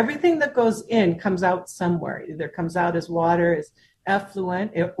biosolids. Everything that goes in comes out somewhere. It either comes out as water, as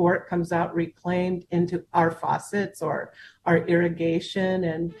effluent, or it comes out reclaimed into our faucets or our irrigation.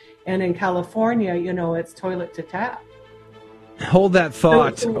 And in California, it's toilet to tap. Hold that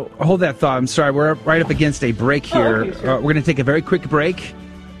thought. I'm sorry. We're right up against a break here. Okay, sure. We're going to take a very quick break,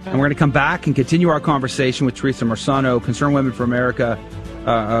 and we're going to come back and continue our conversation with Teresa Marsano, Concerned Women for America,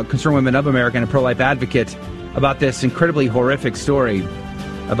 Concerned Women of America, and a pro-life advocate, about this incredibly horrific story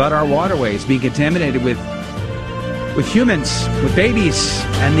about our waterways being contaminated with humans, with babies,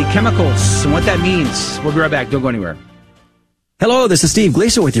 and the chemicals, and what that means. We'll be right back. Don't go anywhere. Hello, this is Steve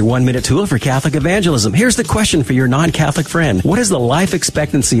Gleason with your 1-minute tool for Catholic evangelism. Here's the question for your non-Catholic friend. What is the life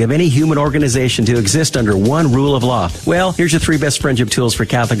expectancy of any human organization to exist under one rule of law? Well, here's your 3 best friendship tools for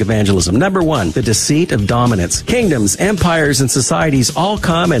Catholic evangelism. Number 1, the deceit of dominance. Kingdoms, empires, and societies all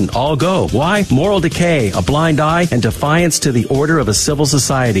come and all go. Why? Moral decay, a blind eye, and defiance to the order of a civil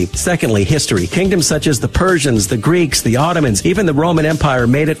society. Secondly, history. Kingdoms such as the Persians, the Greeks, the Ottomans, even the Roman Empire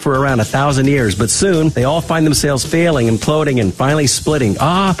made it for around 1,000 years, but soon they all find themselves failing, imploding, and finally splitting.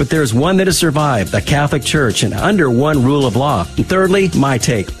 But there's one that has survived, the Catholic Church, and under one rule of law. And thirdly, my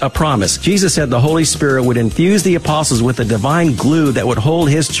take, a promise. Jesus said the Holy Spirit would infuse the apostles with a divine glue that would hold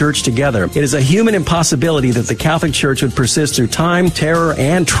his church together. It is a human impossibility that the Catholic Church would persist through time, terror,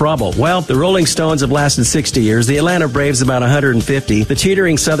 and trouble. Well, the Rolling Stones have lasted 60 years, the Atlanta Braves about 150, the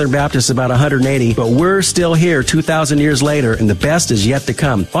teetering Southern Baptists about 180, but we're still here 2,000 years later, and the best is yet to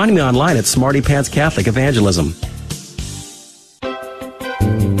come. Find me online at Smarty Pants Catholic Evangelism.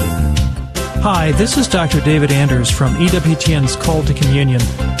 Hi, this is Dr. David Anders from EWTN's Call to Communion.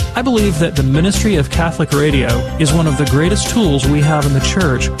 I believe that the ministry of Catholic radio is one of the greatest tools we have in the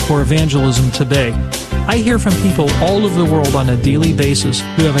church for evangelism today. I hear from people all over the world on a daily basis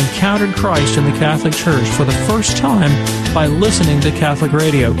who have encountered Christ in the Catholic Church for the first time by listening to Catholic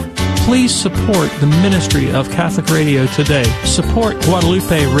radio. Please support the ministry of Catholic radio today. Support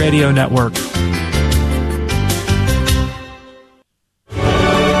Guadalupe Radio Network.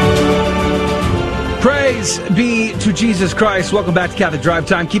 Praise be to Jesus Christ. Welcome back to Catholic Drive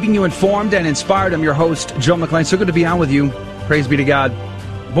Time, keeping you informed and inspired. I'm your host, Joe McLean. So good to be on with you. Praise be to God.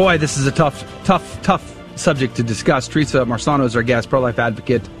 Boy, this is a tough subject to discuss. Teresa Marsano is our guest, pro-life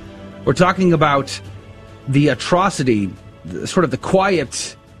advocate. We're talking about the atrocity, sort of the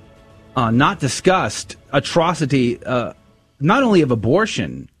quiet, not discussed atrocity, not only of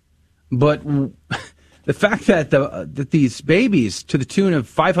abortion, but the fact that these babies, to the tune of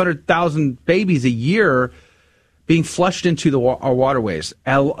 500,000 babies a year, being flushed into our waterways,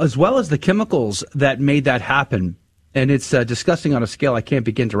 as well as the chemicals that made that happen. And it's disgusting on a scale I can't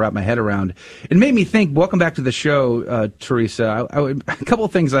begin to wrap my head around. It made me think, welcome back to the show, Teresa. A couple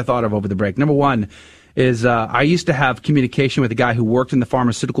of things I thought of over the break. Number one is I used to have communication with a guy who worked in the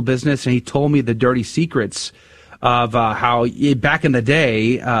pharmaceutical business, and he told me the dirty secrets of how back in the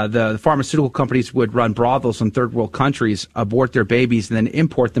day, the pharmaceutical companies would run brothels in third world countries, abort their babies, and then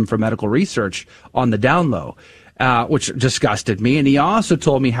import them for medical research on the down low. Which disgusted me. And he also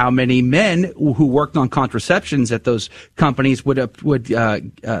told me how many men who worked on contraceptions at those companies would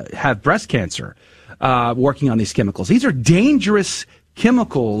have breast cancer working on these chemicals. These are dangerous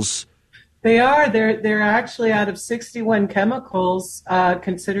chemicals. They are. They're actually, out of 61 chemicals,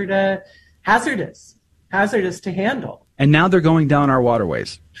 considered hazardous to handle. And now they're going down our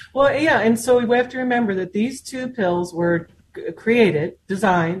waterways. Well, yeah, and so we have to remember that these two pills were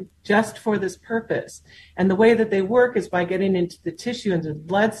designed just for this purpose. And the way that they work is by getting into the tissue, into the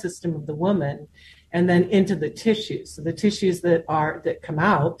blood system of the woman, and then into the tissues. So the tissues that come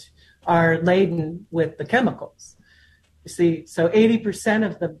out are laden with the chemicals. You see, so 80%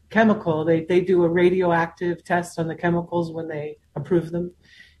 of the chemical, they do a radioactive test on the chemicals when they approve them,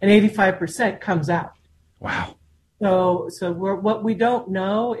 and 85% comes out. Wow. So what we don't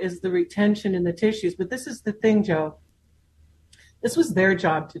know is the retention in the tissues. But this is the thing, Joe. This was their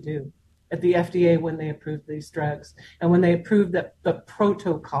job to do at the FDA when they approved these drugs and when they approved the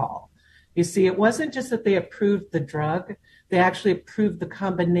protocol. You see, it wasn't just that they approved the drug, they actually approved the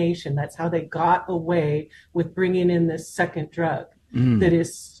combination. That's how they got away with bringing in this second drug that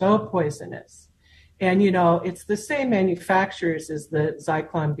is so poisonous. And, it's the same manufacturers as the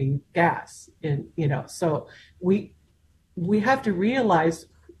Zyklon B gas. And, so we have to realize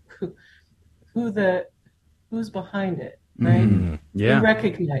who's behind it. Right? Yeah. We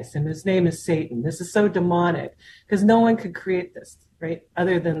recognize him. His name is Satan. This is so demonic because no one could create this, right?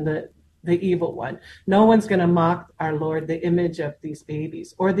 Other than the evil one. No one's going to mock our Lord, the image of these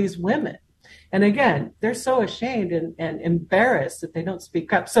babies or these women. And again, they're so ashamed and embarrassed that they don't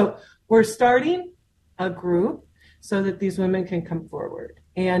speak up. So we're starting a group so that these women can come forward.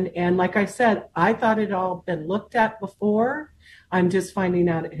 And like I said, I thought it all been looked at before. I'm just finding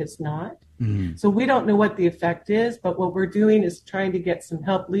out it has not. So we don't know what the effect is, but what we're doing is trying to get some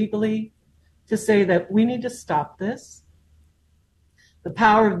help legally to say that we need to stop this. The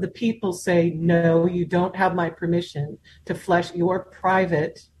power of the people say, no, you don't have my permission to flush your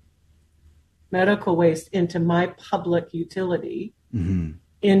private medical waste into my public utility,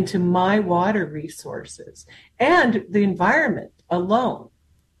 into my water resources, and the environment alone.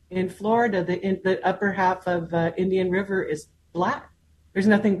 In Florida, the upper half of Indian River is black. There's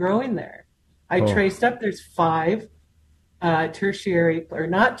nothing growing there. I traced up, there's 5 tertiary, or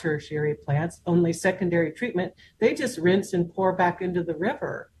not tertiary plants, only secondary treatment. They just rinse and pour back into the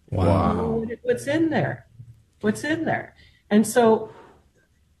river. Wow. What's in there? What's in there? And so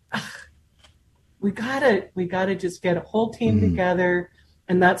we gotta just get a whole team together,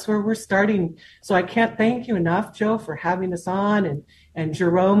 and that's where we're starting. So I can't thank you enough, Joe, for having us on, and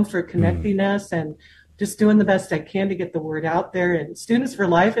Jerome for connecting us, and just doing the best I can to get the word out there. And Students for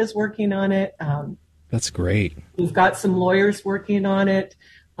Life is working on it. That's great. We've got some lawyers working on it.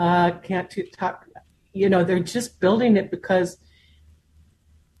 Can't talk, they're just building it because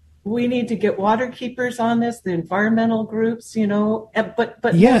we need to get water keepers on this, the environmental groups,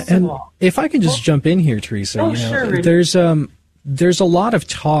 but yeah, most and of all. If I can just jump in here, Teresa, sure. There's a lot of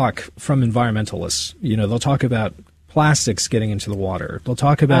talk from environmentalists. They'll talk about plastics getting into the water. They'll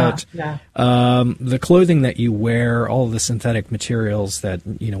talk about the clothing that you wear, all of the synthetic materials that,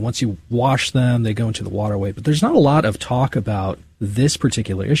 once you wash them, they go into the waterway. But there's not a lot of talk about this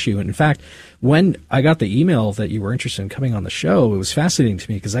particular issue. And in fact, when I got the email that you were interested in coming on the show, it was fascinating to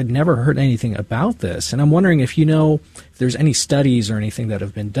me because I'd never heard anything about this. And I'm wondering if if there's any studies or anything that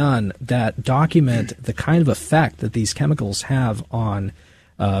have been done that document the kind of effect that these chemicals have on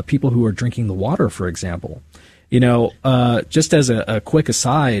people who are drinking the water, for example. Just as a quick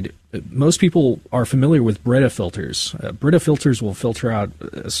aside, most people are familiar with Brita filters. Brita filters will filter out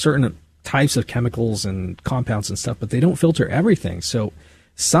certain types of chemicals and compounds and stuff, but they don't filter everything. So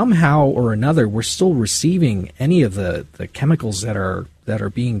somehow or another, we're still receiving any of the chemicals that are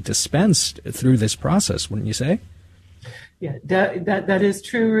being dispensed through this process, wouldn't you say? Yeah, that is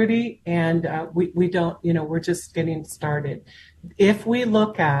true, Rudy. And we don't, we're just getting started. If we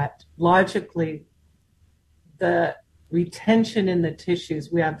look at logically the retention in the tissues,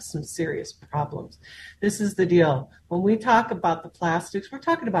 we have some serious problems. This is the deal. When we talk about the plastics, we're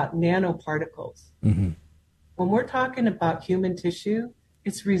talking about nanoparticles. Mm-hmm. When we're talking about human tissue,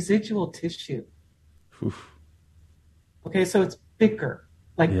 it's residual tissue. Oof. Okay, so it's bigger.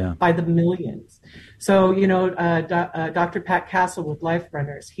 By the millions. So, Dr. Pat Castle with Life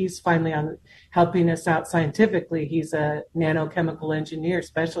Runners, he's finally helping us out scientifically. He's a nanochemical engineer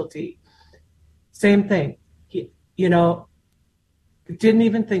specialty. Same thing. He, didn't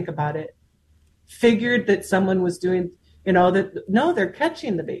even think about it. Figured that someone was doing, no, they're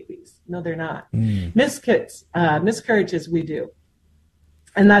catching the babies. No, they're not. Miscarriages we do.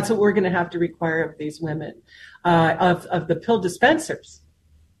 And that's what we're going to have to require of these women, of the pill dispensers.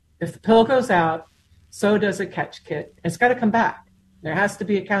 If the pill goes out, so does a catch kit. It's got to come back. There has to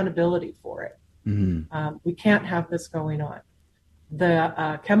be accountability for it. Mm-hmm. We can't have this going on.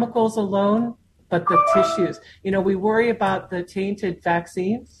 The chemicals alone, but the tissues. We worry about the tainted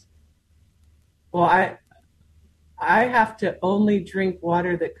vaccines. Well, I have to only drink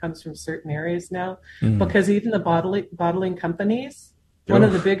water that comes from certain areas now, because even the bottling companies, one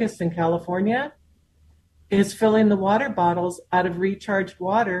of the biggest in California, is filling the water bottles out of recharged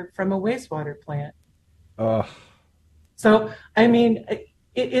water from a wastewater plant. So,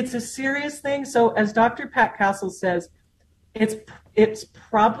 it's a serious thing. So as Dr. Pat Castle says, it's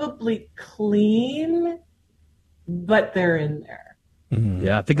probably clean, but they're in there. Mm-hmm.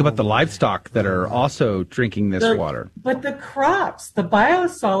 Yeah, think about the livestock that are also drinking this water. But the crops, the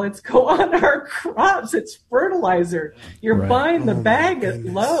biosolids go on our crops. It's fertilizer. You're buying the bag at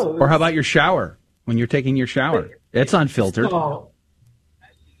Lowe's. Or how about your shower? When you're taking your shower, it's unfiltered. Oh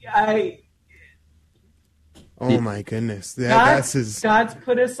my goodness! God's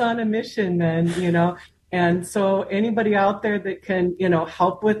put us on a mission, man. And so anybody out there that can,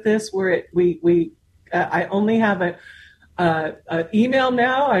 help with this, I only have a email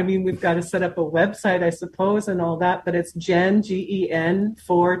now. We've got to set up a website, I suppose, and all that. But it's Gen GEN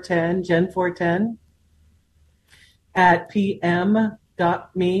 410 Gen 410 at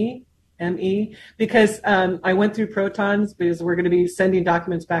pm.me. Because I went through Protons because we're going to be sending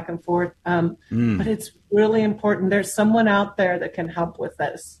documents back and forth. But it's really important. There's someone out there that can help with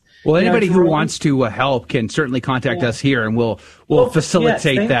this. Well, anybody who wants to help can certainly contact us here, and we'll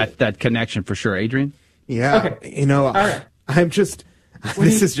facilitate that connection for sure. Adrian? Yeah. Okay. Right. I'm just,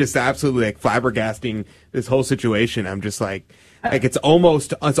 this is just absolutely flabbergasting, this whole situation. I'm just it's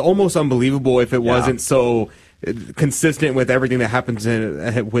almost unbelievable if it wasn't so consistent with everything that happens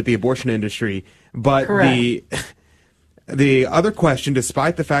with the abortion industry. But the other question,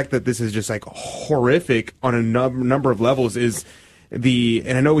 despite the fact that this is just horrific on a number of levels, is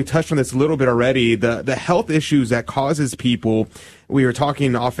and I know we touched on this a little bit already, the health issues that causes people. We were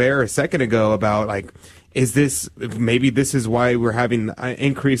talking off air a second ago about maybe this is why we're having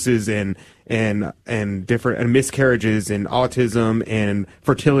increases in different miscarriages and autism and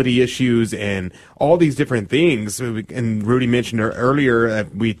fertility issues and all these different things. And Rudy mentioned earlier,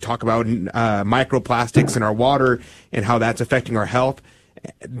 we talk about microplastics in our water and how that's affecting our health.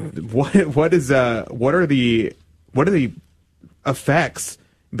 What are the effects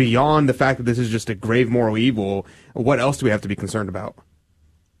beyond the fact that this is just a grave moral evil? What else do we have to be concerned about?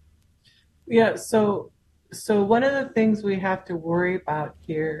 Yeah, so one of the things we have to worry about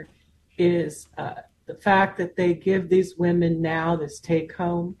here is the fact that they give these women now this take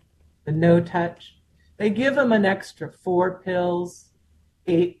home, the no touch. They give them an extra 4 pills,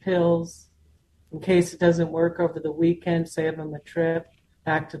 8 pills, in case it doesn't work over the weekend, save them a trip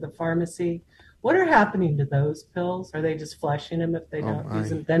back to the pharmacy. What are happening to those pills? Are they just flushing them if they don't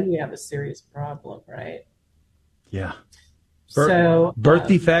use them? Then we have a serious problem, right? Yeah. Birth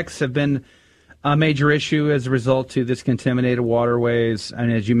defects have been a major issue as a result to this contaminated waterways.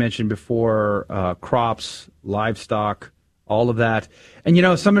 And as you mentioned before, crops, livestock, all of that. And,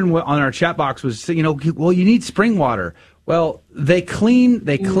 someone on our chat box was saying, well, you need spring water. Well, they clean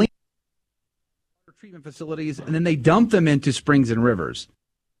treatment facilities and then they dump them into springs and rivers.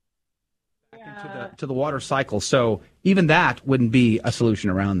 To the water cycle. So even that wouldn't be a solution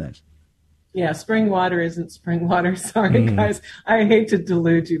around this. Yeah, spring water isn't spring water. Sorry, guys. I hate to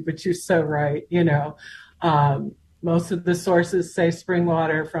delude you, but you're so right. Most of the sources say spring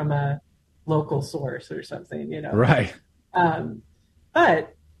water from a local source or something, Right.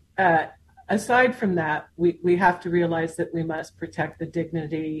 But aside from that, we have to realize that we must protect the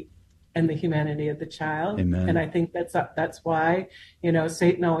dignity and the humanity of the child. Amen. And I think that's why,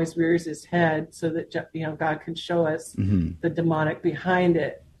 Satan always rears his head so that, God can show us the demonic behind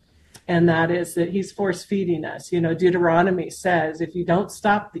it. And that is that he's force feeding us. Deuteronomy says, if you don't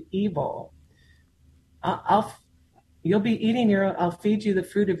stop the evil, you'll be eating I'll feed you the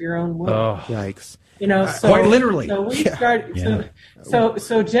fruit of your own womb. Oh, yikes. Quite literally. So we started.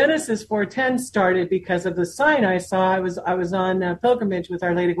 So Genesis 4:10 started because of the sign I saw. I was on a pilgrimage with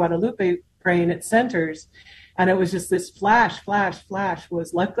Our Lady Guadalupe praying at centers, and it was just this flash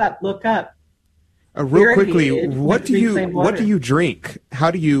was look up. Real quickly, what do you drink? What do you drink,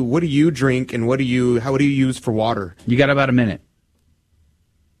 and how do you use for water? You got about a minute.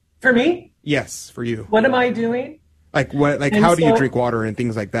 For me? Yes, for you. What am I doing? How do you drink water and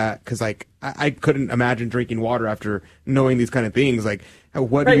things like that? Because I couldn't imagine drinking water after knowing these kind of things.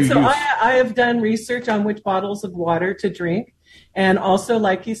 What do you use? I have done research on which bottles of water to drink, and also,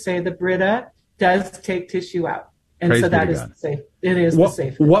 like you say, the Brita does take tissue out, and so that is safe. It is the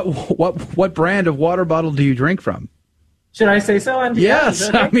safe. What brand of water bottle do you drink from? Should I say so? Yes,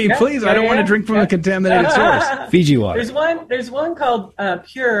 please. I don't want to drink from a contaminated source. Fiji water. There's one called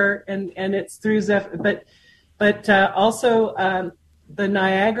Pure, and it's through Zephyr, but also the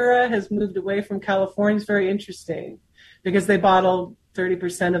Niagara has moved away from California. It's very interesting because they bottle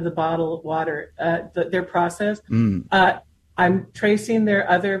 30% of the bottle of water, their process. I'm tracing their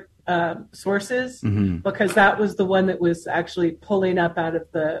other sources because that was the one that was actually pulling up out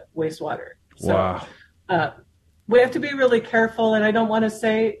of the wastewater. So, wow. We have to be really careful, and I don't want to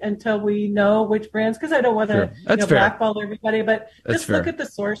say until we know which brands, because I don't want to blackball everybody, but just look at the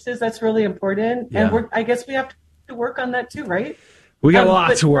sources. That's really important. Yeah. And I guess we have to work on that too, right? We got a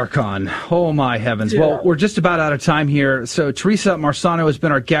lot to work on. Oh, my heavens. Yeah. Well, we're just about out of time here. So Teresa Marzano has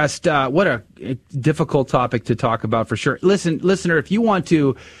been our guest. What a difficult topic to talk about for sure. Listener, if you want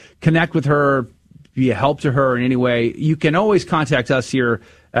to connect with her, be a help to her in any way, you can always contact us here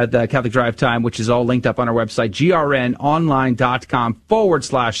at the Catholic Drive Time, which is all linked up on our website,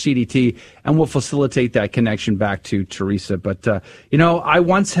 grnonline.com/CDT, and we'll facilitate that connection back to Teresa. But, I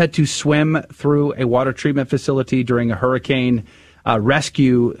once had to swim through a water treatment facility during a hurricane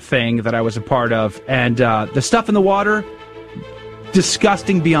rescue thing that I was a part of, and the stuff in the water,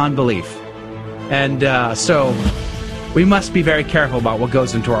 disgusting beyond belief. And so we must be very careful about what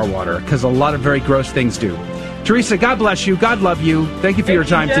goes into our water, because a lot of very gross things do. Teresa, God bless you. God love you. Thank you for your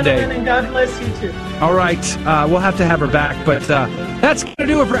time today. And God bless you too. All right. We'll have to have her back. But that's going to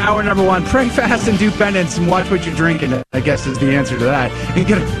do it for hour number one. Pray fast and do penance and watch what you're drinking, I guess is the answer to that. And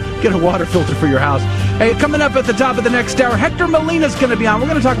get a water filter for your house. Hey, coming up at the top of the next hour, Hector Molina's going to be on. We're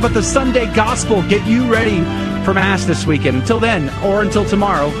going to talk about the Sunday Gospel. Get you ready for Mass this weekend. Until then, or until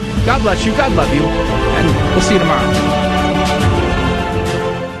tomorrow, God bless you. God love you. And we'll see you tomorrow.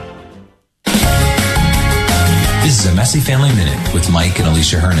 This is a Messy Family Minute with Mike and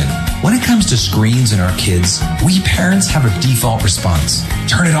Alicia Hernan. When it comes to screens and our kids, we parents have a default response.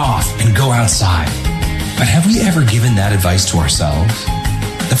 Turn it off and go outside. But have we ever given that advice to ourselves?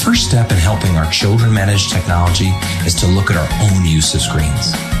 The first step in helping our children manage technology is to look at our own use of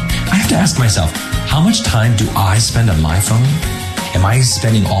screens. I have to ask myself, how much time do I spend on my phone? Am I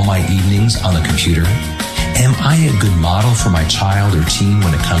spending all my evenings on the computer? Am I a good model for my child or teen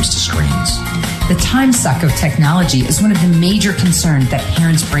when it comes to screens? The time suck of technology is one of the major concerns that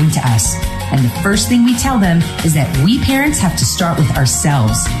parents bring to us. And the first thing we tell them is that we parents have to start with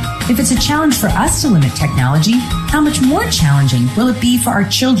ourselves. If it's a challenge for us to limit technology, how much more challenging will it be for our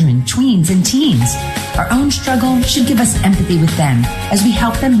children, tweens, and teens? Our own struggle should give us empathy with them as we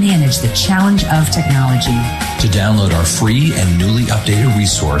help them manage the challenge of technology. To download our free and newly updated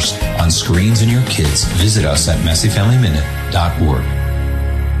resource on screens and your kids, visit us at messyfamilyminute.org.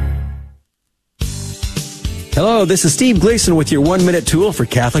 Hello, this is Steve Gleason with your 1-minute tool for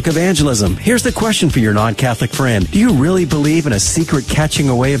Catholic evangelism. Here's the question for your non-Catholic friend. Do you really believe in a secret catching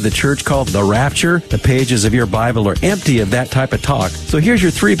away of the church called the rapture? The pages of your Bible are empty of that type of talk. So here's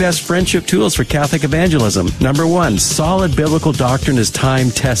your 3 best friendship tools for Catholic evangelism. Number 1, solid biblical doctrine is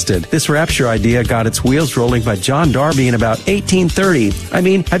time-tested. This rapture idea got its wheels rolling by John Darby in about 1830. I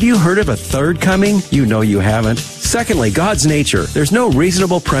mean, have you heard of a third coming? You know you haven't. Secondly, God's nature. There's no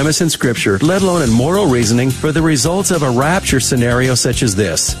reasonable premise in Scripture, let alone in moral reasoning, for the results of a rapture scenario such as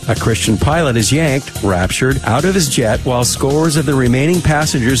this. A Christian pilot is yanked, raptured, out of his jet while scores of the remaining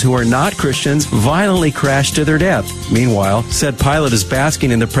passengers who are not Christians violently crash to their death. Meanwhile, said pilot is basking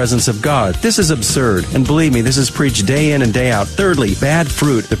in the presence of God. This is absurd, and believe me, this is preached day in and day out. Thirdly, bad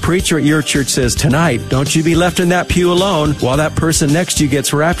fruit. The preacher at your church says, tonight, don't you be left in that pew alone while that person next to you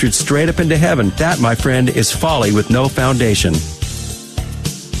gets raptured straight up into heaven. That, my friend, is folly with no foundation.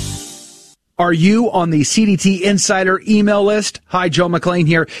 Are you on the CDT Insider email list? Hi, Joe McClain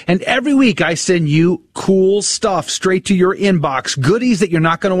here. And every week I send you cool stuff straight to your inbox, goodies that you're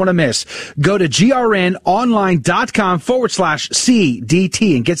not going to want to miss. Go to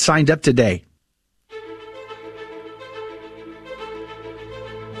grnonline.com/CDT and get signed up today.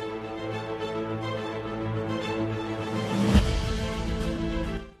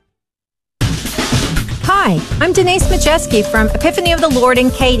 Hi, I'm Denise Majeski from Epiphany of the Lord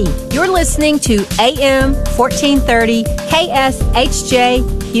in Katy. You're listening to AM 1430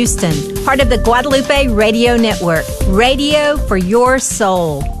 KSHJ Houston, part of the Guadalupe Radio Network. Radio for your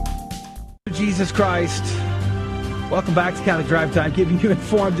soul. Jesus Christ. Welcome back to Catholic Drive Time, keeping you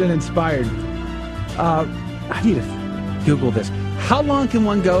informed and inspired. I need to Google this. How long can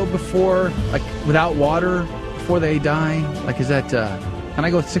one go before, like, without water before they die? Like, is that, can I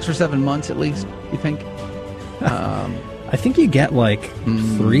go 6 or 7 months at least, you think? I think you get like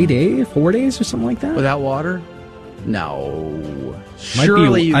 4 days or something like that. Without water? No.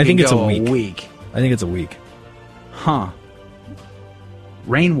 Surely you can think it's go a week. I think it's a week. Huh.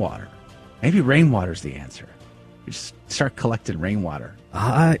 Rainwater. Maybe rainwater's the answer. You just start collecting rainwater.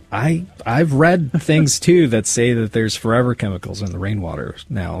 I've read things too that say that there's forever chemicals in the rainwater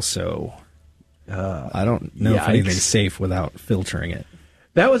now, so I don't know if anything's safe without filtering it.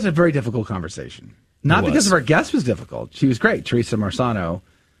 That was a very difficult conversation. Not because of our guest was difficult. She was great. Teresa Marzano,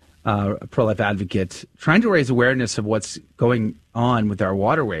 a pro-life advocate, trying to raise awareness of what's going on with our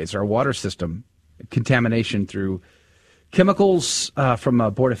waterways, our water system, contamination through chemicals from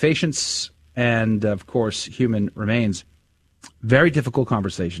abortifacients and, of course, human remains. Very difficult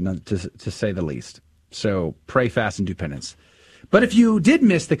conversation, to say the least. So pray, fast, and do penance. But if you did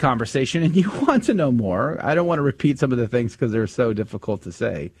miss the conversation and you want to know more, I don't want to repeat some of the things because they're so difficult to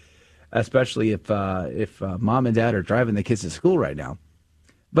say, especially if mom and dad are driving the kids to school right now.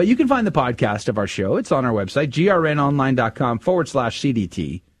 But you can find the podcast of our show. It's on our website,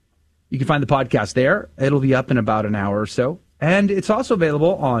 grnonline.com/CDT. You can find the podcast there. It'll be up in about an hour or so. And it's also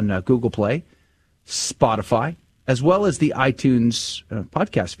available on Google Play, Spotify, as well as the iTunes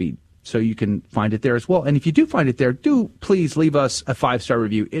podcast feed. So you can find it there as well. And if you do find it there, do please leave us a 5-star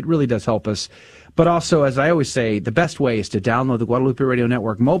review. It really does help us. But also, as I always say, the best way is to download the Guadalupe Radio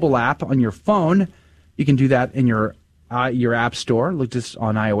Network mobile app on your phone. You can do that in your app store. Look just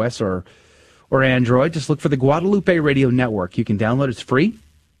on iOS or Android. Just look for the Guadalupe Radio Network. You can download it. It's free.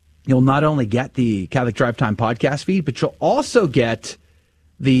 You'll not only get the Catholic Drive Time podcast feed, but you'll also get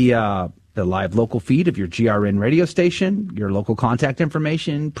the live local feed of your GRN radio station, your local contact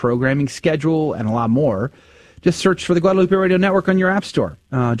information, programming schedule, and a lot more. Just search for the Guadalupe Radio Network on your app store.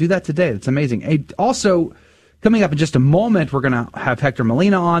 Do that today. That's amazing. Also, coming up in just a moment, we're going to have Hector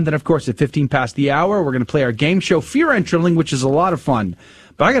Molina on. Then, of course, at 15 past the hour, we're going to play our game show, Fear and Trembling, which is a lot of fun.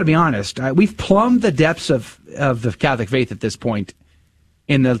 But I got to be honest, we've plumbed the depths of the Catholic faith at this point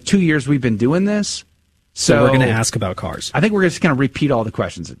in the 2 years we've been doing this. So we're going to ask about cars. I think we're just going to repeat all the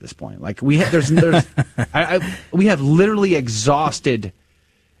questions at this point. Like we have literally exhausted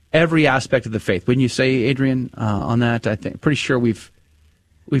every aspect of the faith. Wouldn't you say, Adrian, on that? I think pretty sure we've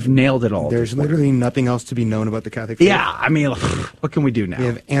nailed it all. There's literally nothing else to be known about the Catholic faith. Yeah, I mean, what can we do now? We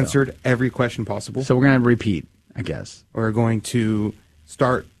have answered every question possible. So we're going to repeat, I guess. We're going to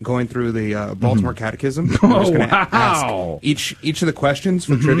start going through the Baltimore Catechism. Oh, we're just going to wow. ask each of the questions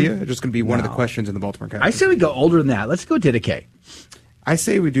for trivia. It's just going to be one of the questions in the Baltimore Catechism. I say we go older than that. Let's go Didache. I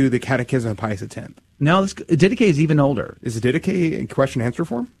say we do the Catechism of Pius X. No, Didache is even older. Is it Didache in question-answer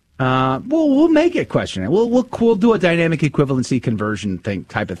form? We'll make it question. We'll do a dynamic equivalency conversion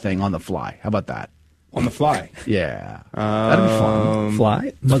type of thing on the fly. How about that? On the fly? Yeah. That'd be fun.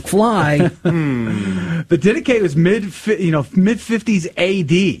 McFly. The Didache was mid-50s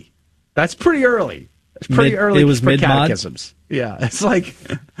AD. That's pretty early. It's pretty early for catechisms. Yeah, it's like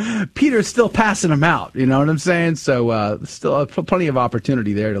Peter's still passing them out. You know what I'm saying? So still plenty of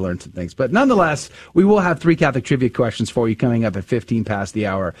opportunity there to learn some things. But nonetheless, we will have 3 Catholic trivia questions for you coming up at 15 past the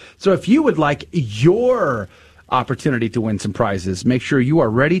hour. So if you would like your opportunity to win some prizes, make sure you are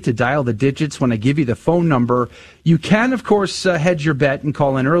ready to dial the digits when I give you the phone number. You can, of course, hedge your bet and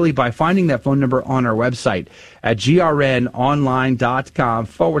call in early by finding that phone number on our website at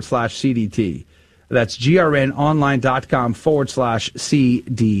grnonline.com/CDT. That's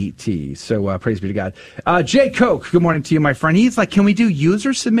grnonline.com/CDT. So praise be to God. Jay Koch, good morning to you, my friend. He's like, can we do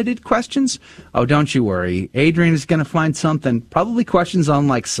user-submitted questions? Oh, don't you worry. Adrian is going to find something, probably questions on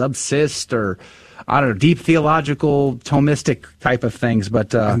like subsist or, I don't know, deep theological, Thomistic type of things.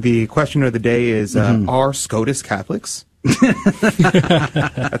 But the question of the day is, are SCOTUS Catholics?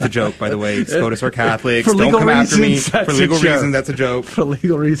 That's a joke, by the way. SCOTUS are Catholics. Don't come after me. For legal reasons, that's a joke. For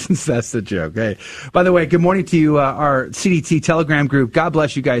legal reasons, that's a joke. Hey, by the way, good morning to you, our CDT Telegram group. God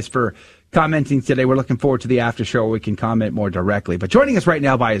bless you guys for commenting today. We're looking forward to the after show where we can comment more directly. But joining us right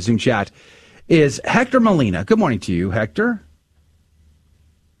now via Zoom chat is Hector Molina. Good morning to you, Hector.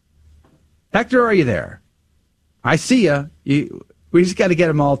 Hector, are you there? I see you. We just got to get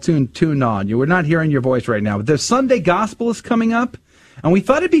them all tuned on. We're not hearing your voice right now. But the Sunday Gospel is coming up, and we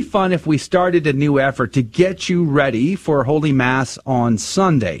thought it'd be fun if we started a new effort to get you ready for Holy Mass on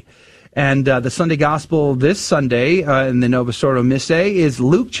Sunday. And the Sunday Gospel this Sunday in the Novus Ordo Missae is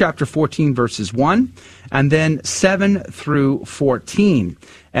Luke chapter 14, verses 1, and then 7 through 14.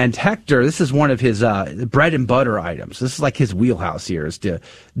 And Hector, this is one of his bread and butter items. This is like his wheelhouse here, is to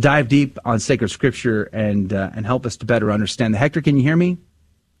dive deep on sacred scripture and help us to better understand. Hector, can you hear me?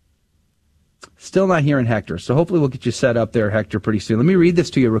 Still not hearing Hector, so hopefully we'll get you set up there, Hector, pretty soon. Let me read this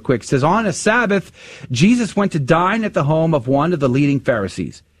to you real quick. It says, on a Sabbath, Jesus went to dine at the home of one of the leading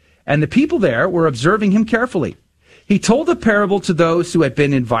Pharisees, and the people there were observing him carefully. He told a parable to those who had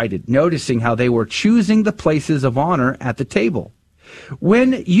been invited, noticing how they were choosing the places of honor at the table.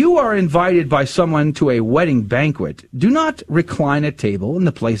 When you are invited by someone to a wedding banquet, do not recline at table in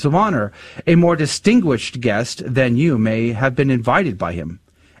the place of honor. A more distinguished guest than you may have been invited by him.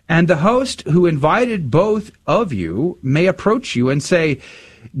 And the host who invited both of you may approach you and say,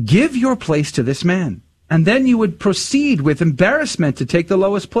 give your place to this man. And then you would proceed with embarrassment to take the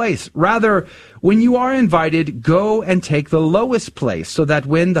lowest place. Rather, when you are invited, go and take the lowest place, so that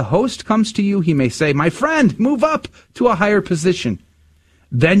when the host comes to you, he may say, my friend, move up to a higher position.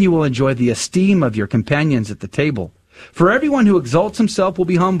 Then you will enjoy the esteem of your companions at the table. For everyone who exalts himself will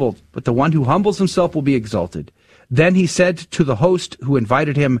be humbled, but the one who humbles himself will be exalted. Then he said to the host who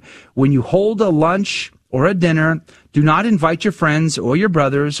invited him, when you hold a lunch or a dinner, do not invite your friends or your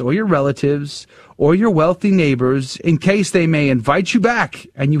brothers or your relatives or your wealthy neighbors, in case they may invite you back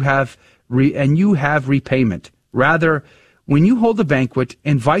and you have repayment. Rather, when you hold a banquet,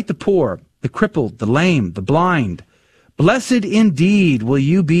 invite the poor, the crippled, the lame, the blind. Blessed indeed will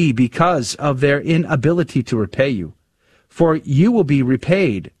you be because of their inability to repay you. For you will be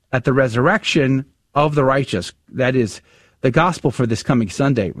repaid at the resurrection of the righteous. That is the gospel for this coming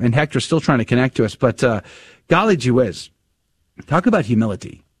Sunday. And Hector's still trying to connect to us, but golly gee whiz, talk about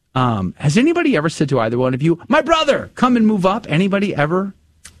humility. Has anybody ever said to either one of you, my brother, come and move up? Anybody ever?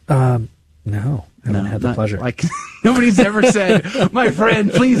 No, I haven't had the pleasure. Like, nobody's ever said, my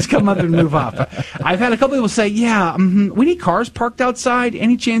friend, please come up and move up. I've had a couple people say, yeah, we need cars parked outside.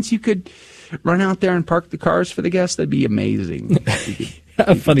 Any chance you could run out there and park the cars for the guests? That'd be amazing.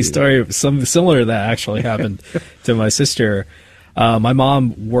 A funny story, something similar to that actually happened to my sister. My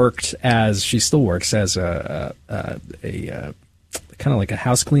mom she still works as a kind of like a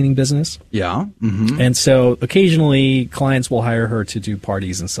house cleaning business. Yeah. Mm-hmm. And so occasionally clients will hire her to do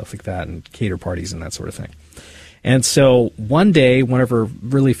parties and stuff like that and cater parties and that sort of thing. And so one day, one of her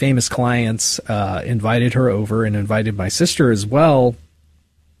really famous clients invited her over and invited my sister as well.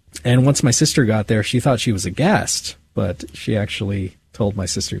 And once my sister got there, she thought she was a guest, but she actually told my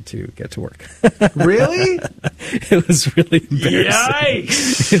sister to get to work. Really? It was really embarrassing.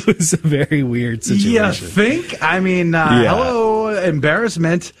 Yikes! It was a very weird situation. You think? I mean, hello,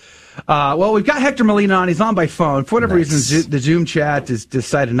 embarrassment. Well, we've got Hector Molina on. He's on by phone. For whatever reason, the Zoom chat has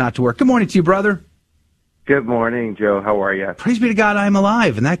decided not to work. Good morning to you, brother. Good morning, Joe. How are you? Praise be to God, I'm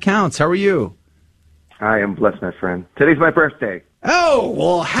alive, and that counts. How are you? I am blessed, my friend. Today's my birthday. Oh,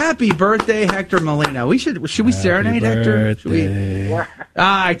 well, happy birthday, Hector Molina. Should we serenade Hector? Should we?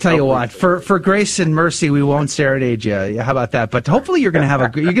 I tell you what, for grace and mercy, we won't serenade you. How about that? But hopefully you're going to have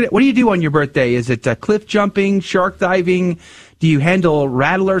what do you do on your birthday? Is it cliff jumping, shark diving? Do you handle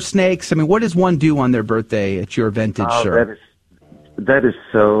rattler snakes? I mean, what does one do on their birthday at your vintage, sir? That is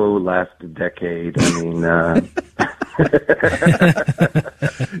so last decade. I mean,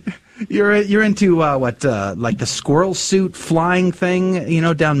 You're into like the squirrel suit flying thing,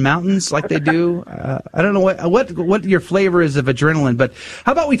 down mountains like they do. I don't know what your flavor is of adrenaline, but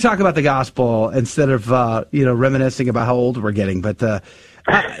how about we talk about the gospel instead of reminiscing about how old we're getting? But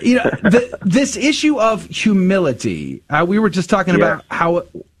this issue of humility, we were just talking about how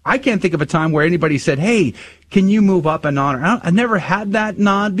I can't think of a time where anybody said, "Hey, can you move up in honor?" I never had that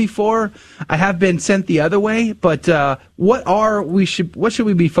nod before. I have been sent the other way, but what should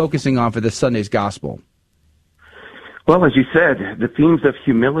we be focusing on for this Sunday's gospel? Well, as you said, the themes of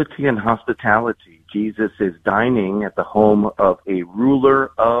humility and hospitality. Jesus is dining at the home of a ruler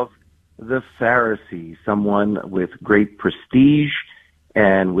of the Pharisees, someone with great prestige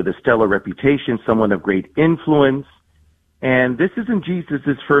and with a stellar reputation, someone of great influence. And this isn't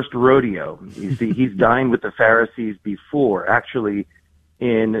Jesus' first rodeo. You see, he's dined with the Pharisees before. Actually,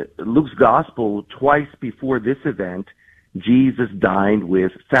 in Luke's gospel, twice before this event, Jesus dined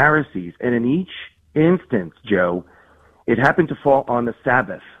with Pharisees. And in each instance, Joe, it happened to fall on the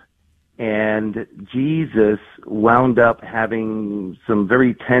Sabbath. And Jesus wound up having some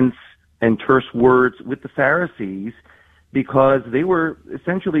very tense and terse words with the Pharisees because they were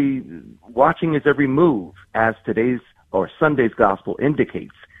essentially watching his every move, as today's or Sunday's gospel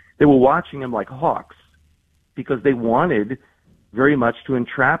indicates. They were watching him like hawks because they wanted very much to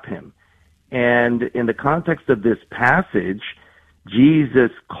entrap him. And in the context of this passage,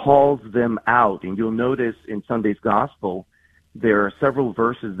 Jesus calls them out. And you'll notice in Sunday's gospel, there are several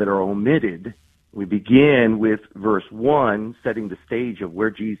verses that are omitted. We begin with verse 1, setting the stage of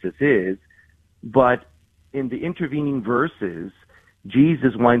where Jesus is. But in the intervening verses,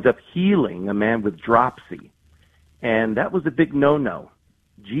 Jesus winds up healing a man with dropsy. And that was a big no-no.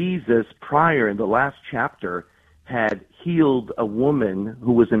 Jesus, prior in the last chapter, had healed a woman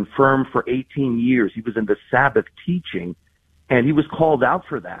who was infirm for 18 years. He was in the Sabbath teaching, and he was called out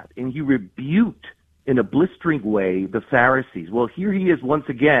for that. And he rebuked, in a blistering way, the Pharisees. Well, here he is once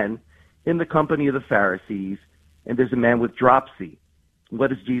again in the company of the Pharisees, and there's a man with dropsy.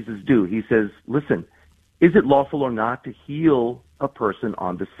 What does Jesus do? He says, listen, is it lawful or not to heal a person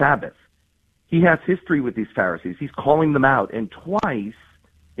on the Sabbath? He has history with these Pharisees. He's calling them out. And twice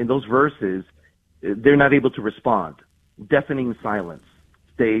in those verses, they're not able to respond. Deafening silence.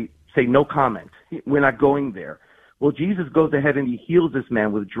 They say no comment. We're not going there. Well, Jesus goes ahead and he heals this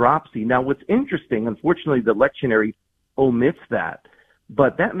man with dropsy. Now, what's interesting, unfortunately, the lectionary omits that.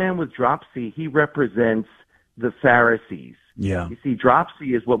 But that man with dropsy, he represents the Pharisees. Yeah. You see,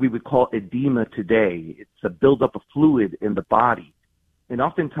 dropsy is what we would call edema today. It's a buildup of fluid in the body. And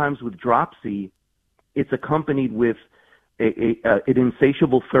oftentimes with dropsy, it's accompanied with an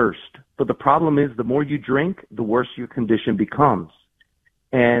insatiable thirst. But the problem is the more you drink, the worse your condition becomes.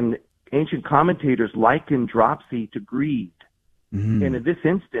 And ancient commentators liken dropsy to greed. Mm-hmm. And in this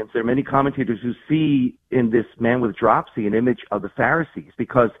instance, there are many commentators who see in this man with dropsy an image of the Pharisees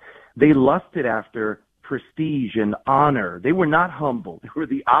because they lusted after prestige and honor. They were not humble. They were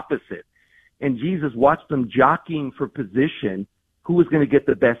the opposite. And Jesus watched them jockeying for position. Who was going to get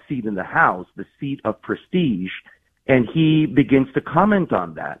the best seat in the house, the seat of prestige? And he begins to comment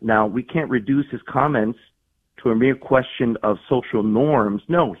on that. Now, we can't reduce his comments to a mere question of social norms.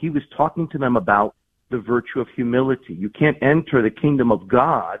 No, he was talking to them about the virtue of humility. You can't enter the kingdom of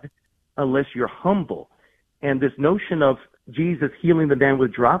God unless you're humble. And this notion of Jesus healing the man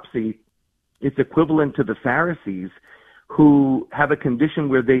with dropsy, it's equivalent to the Pharisees who have a condition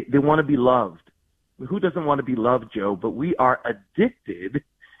where they want to be loved. Who doesn't want to be loved, Joe? But we are addicted,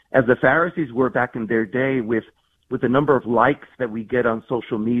 as the Pharisees were back in their day, with the number of likes that we get on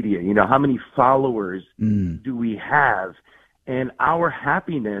social media. You know, how many followers do we have? And our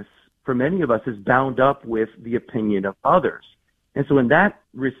happiness, for many of us, is bound up with the opinion of others. And so in that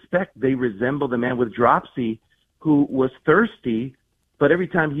respect, they resemble the man with dropsy who was thirsty, but every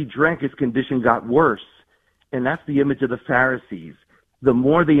time he drank, his condition got worse. And that's the image of the Pharisees. The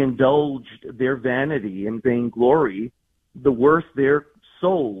more they indulged their vanity and vainglory, the worse their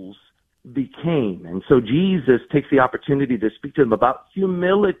souls became. And so Jesus takes the opportunity to speak to them about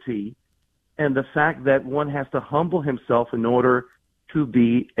humility and the fact that one has to humble himself in order to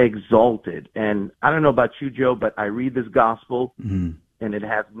be exalted. And I don't know about you, Joe, but I read this gospel and it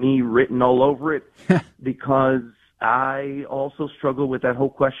has me written all over it because I also struggle with that whole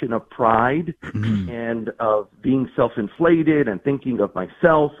question of pride and of being self-inflated and thinking of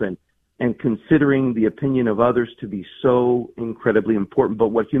myself and considering the opinion of others to be so incredibly important. But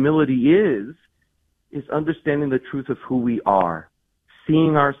what humility is understanding the truth of who we are,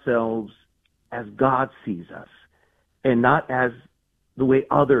 seeing ourselves as God sees us and not as the way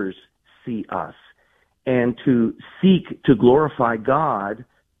others see us, and to seek to glorify God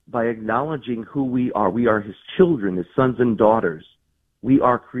by acknowledging who we are. We are his children, his sons and daughters. We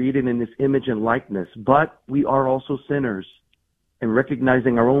are created in his image and likeness, but we are also sinners. And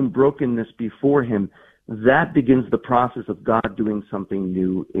recognizing our own brokenness before him, that begins the process of God doing something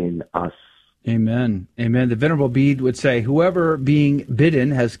new in us. Amen. Amen. The Venerable Bede would say, whoever being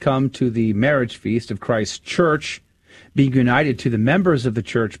bidden has come to the marriage feast of Christ's church, being united to the members of the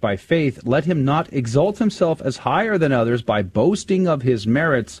church by faith, let him not exalt himself as higher than others by boasting of his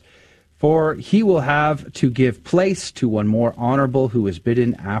merits, For he will have to give place to one more honorable who is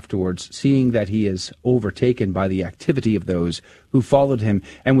bidden afterwards, seeing that he is overtaken by the activity of those who followed him,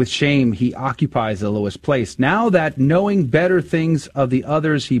 and with shame he occupies the lowest place. Now that knowing better things of the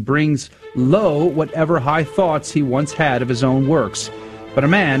others, he brings low whatever high thoughts he once had of his own works. But a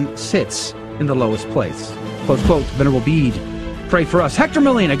man sits in the lowest place. Close quote. Venerable Bede, pray for us. Hector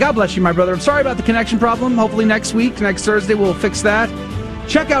Molina, God bless you, my brother. I'm sorry about the connection problem. Hopefully next Thursday, we'll fix that.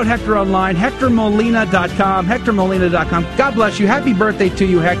 Check out Hector online, HectorMolina.com, HectorMolina.com. God bless you. Happy birthday to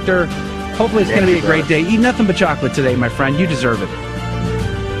you, Hector. Hopefully it's going to be a great day. Eat nothing but chocolate today, my friend. You deserve it.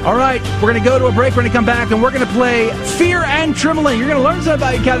 All right, we're going to go to a break. We're going to come back, and we're going to play Fear and Trembling. You're going to learn something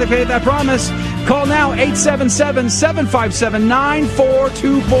about your Catholic faith, I promise. Call now,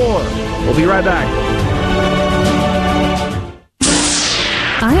 877-757-9424. We'll be right back.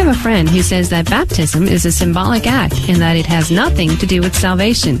 I have a friend who says that baptism is a symbolic act and that it has nothing to do with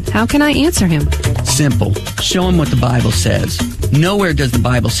salvation. How can I answer him? Simple. Show him what the Bible says. Nowhere does the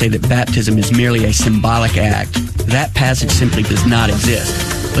Bible say that baptism is merely a symbolic act. That passage simply does not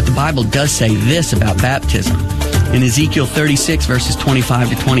exist. But the Bible does say this about baptism. In Ezekiel 36, verses 25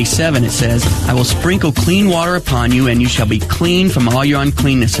 to 27, it says, I will sprinkle clean water upon you, and you shall be clean from all your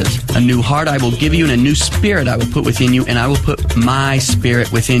uncleannesses. A new heart I will give you, and a new spirit I will put within you, and I will put my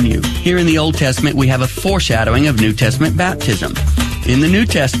spirit within you. Here in the Old Testament, we have a foreshadowing of New Testament baptism. In the New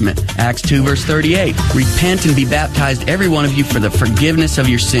Testament, Acts 2, verse 38, repent and be baptized, every one of you, for the forgiveness of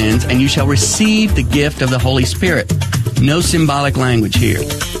your sins, and you shall receive the gift of the Holy Spirit. No symbolic language here.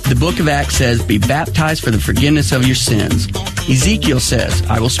 The book of Acts says, be baptized for the forgiveness of your sins. Ezekiel says,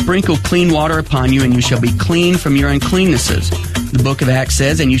 I will sprinkle clean water upon you, and you shall be clean from your uncleannesses. The book of Acts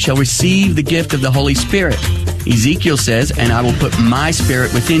says, and you shall receive the gift of the Holy Spirit. Ezekiel says, and I will put my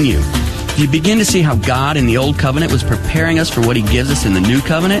spirit within you. Do you begin to see how God in the Old Covenant was preparing us for what he gives us in the New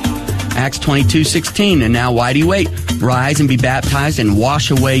Covenant? Acts 22:16, and now why do you wait? Rise and be baptized and wash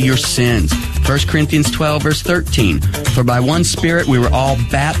away your sins. 1 Corinthians 12, verse 13, for by one Spirit we were all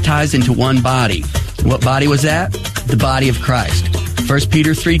baptized into one body. What body was that? The body of Christ. 1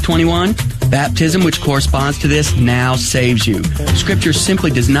 Peter 3:21, baptism, which corresponds to this, now saves you. Scripture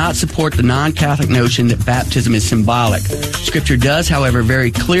simply does not support the non-Catholic notion that baptism is symbolic. Scripture does, however,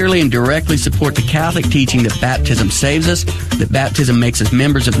 very clearly and directly support the Catholic teaching that baptism saves us, that baptism makes us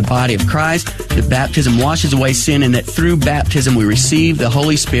members of the body of Christ, that baptism washes away sin, and that through baptism we receive the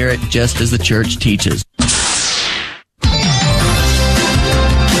Holy Spirit just as the Church teaches.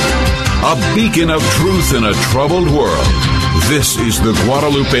 A beacon of truth in a troubled world. This is the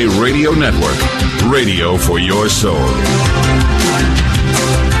Guadalupe Radio Network, radio for your soul.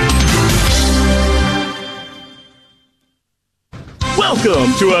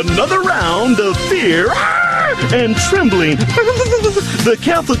 Welcome to another round of Fear and Trembling, the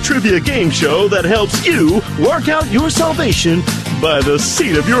Catholic trivia game show that helps you work out your salvation by the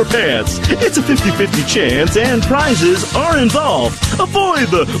seat of your pants. It's a 50-50 chance and prizes are involved. Avoid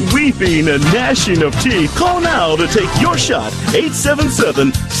the weeping and gnashing of teeth. Call now to take your shot.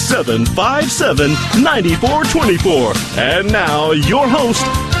 877-757-9424. And now, your host,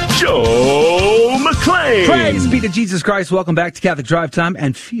 Joe McClain. Praise be to Jesus Christ. Welcome back to Catholic Drive Time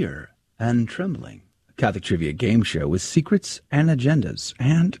and Fear and Trembling, a Catholic trivia game show with secrets and agendas.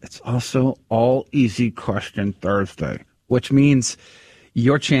 And it's also All Easy Question Thursday, which means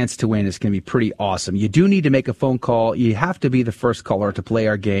your chance to win is going to be pretty awesome. You do need to make a phone call. You have to be the first caller to play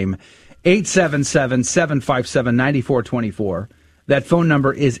our game. 877-757-9424. That phone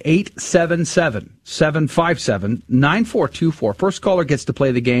number is 877-757-9424. First caller gets to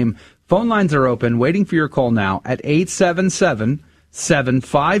play the game. Phone lines are open, waiting for your call now at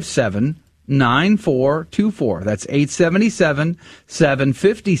 877-757-9424. That's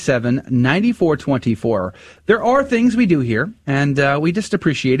 877-757-9424. There are things we do here, and we just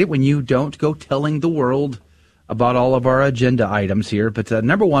appreciate it when you don't go telling the world about all of our agenda items here. But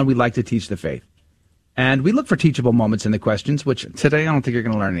number one, we like to teach the faith. And we look for teachable moments in the questions, which today I don't think you're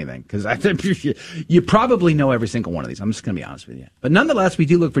going to learn anything, because I think you probably know every single one of these. I'm just going to be honest with you. But nonetheless, we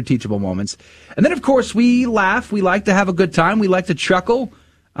do look for teachable moments. And then, of course, we laugh. We like to have a good time. We like to chuckle.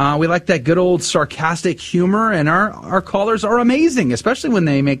 We like that good old sarcastic humor. And our callers are amazing, especially when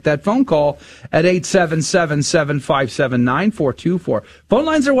they make that phone call at 877-757-9424. Phone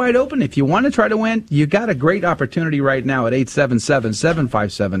lines are wide open. If you want to try to win, you got a great opportunity right now at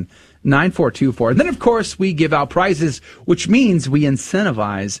 877-757-9424. And then, of course, we give out prizes, which means we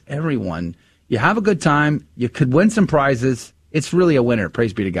incentivize everyone. You have a good time. You could win some prizes. It's really a winner.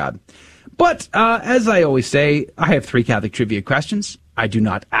 Praise be to God. But as I always say, I have 3 Catholic trivia questions. I do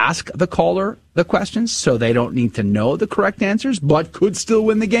not ask the caller the questions, so they don't need to know the correct answers, but could still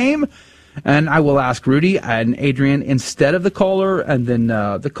win the game. And I will ask Rudy and Adrian instead of the caller, and then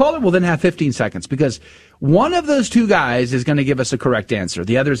the caller will then have 15 seconds because one of those two guys is going to give us a correct answer.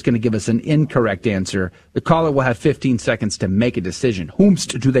 The other is going to give us an incorrect answer. The caller will have 15 seconds to make a decision.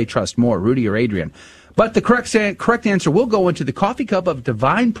 Whomst do they trust more, Rudy or Adrian? But the correct answer will go into the coffee cup of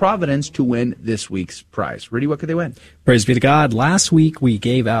divine providence to win this week's prize. Rudy, what could they win? Praise be to God. Last week we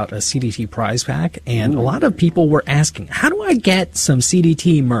gave out a CDT prize pack, and a lot of people were asking, how do I get some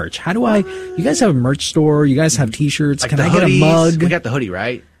CDT merch? You guys have a merch store, you guys have t-shirts, can I get a mug? We got the hoodie,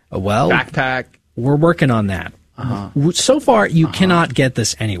 right? Backpack. We're working on that. So far, you cannot get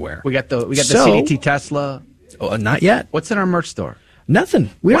this anywhere. We got the CDT Tesla. Oh, not yet. What's in our merch store? Nothing.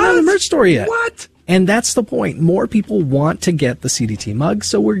 We don't have a merch store yet. What? And that's the point. More people want to get the CDT mug,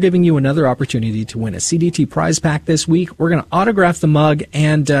 so we're giving you another opportunity to win a CDT prize pack this week. We're going to autograph the mug,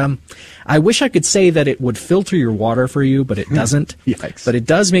 and I wish I could say that it would filter your water for you, but it doesn't. Yikes. But it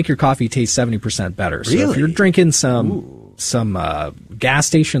does make your coffee taste 70% better. So if you're drinking some gas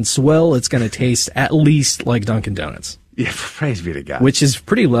station swill, it's going to taste at least like Dunkin' Donuts. Yeah, praise be to God. Which is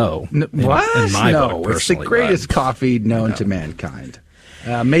pretty low. What? In my book, it's the greatest coffee known to mankind.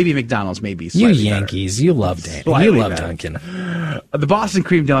 Maybe McDonald's, maybe slightly You Yankees, better. you love Dunkin'. The Boston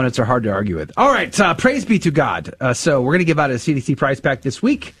Cream Donuts are hard to argue with. All right, praise be to God. So we're going to give out a CDT prize pack this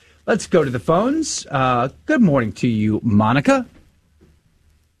week. Let's go to the phones. Good morning to you, Monica.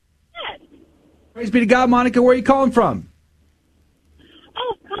 Yes. Praise be to God, Monica. Where are you calling from?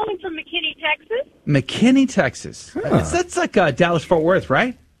 Oh, calling from McKinney, Texas. McKinney, Texas. That's like Dallas-Fort Worth,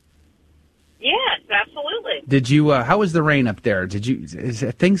 right? Yes, absolutely. Did you? How was the rain up there? Is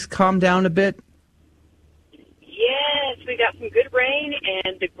things calmed down a bit? Yes, we got some good rain,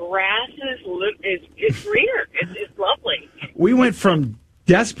 and the grass is greener. It's lovely. We went from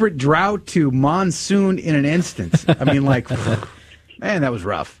desperate drought to monsoon in an instant. I mean, man, that was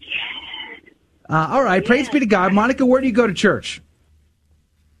rough. All right, praise be to God, Monica. Where do you go to church?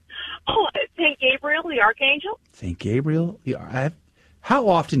 Oh, St. Gabriel, the Archangel. St. Gabriel, how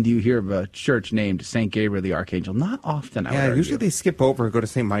often do you hear of a church named St. Gabriel the Archangel? Not often, I would argue. Usually they skip over and go to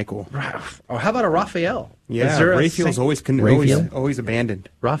St. Michael. Or how about a Raphael? Yeah, Raphael's always abandoned.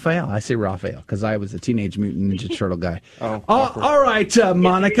 Raphael. I say Raphael because I was a Teenage Mutant Ninja Turtle guy. Awkward. All right,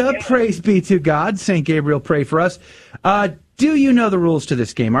 Monica, praise be to God. St. Gabriel, pray for us. Do you know the rules to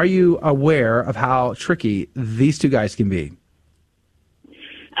this game? Are you aware of how tricky these two guys can be?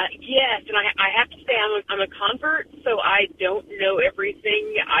 Yes, and I have to say I'm a convert, so I don't know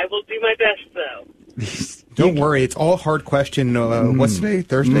everything. I will do my best, though. Don't worry, it's all hard question. What's today?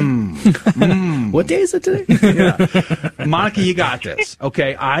 Thursday? What day is it today? Yeah. Monica, you got this.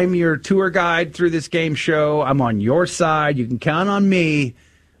 Okay, I'm your tour guide through this game show. I'm on your side. You can count on me.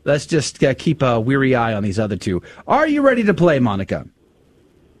 Let's just keep a weary eye on these other two. Are you ready to play, Monica?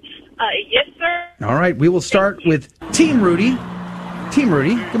 Yes, sir. All right, we will start with Team Rudy. Team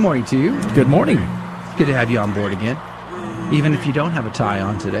Rudy, good morning to you. Good morning. It's good to have you on board again, even if you don't have a tie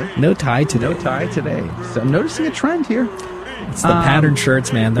on today. No tie today. No tie today. So I'm noticing a trend here. It's the patterned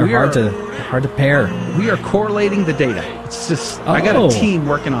shirts, man. They're hard to pair. We are correlating the data. It's just I got a team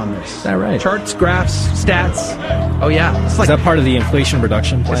working on this. Is that right? Charts, graphs, stats. Oh yeah. It's like, is that part of the inflation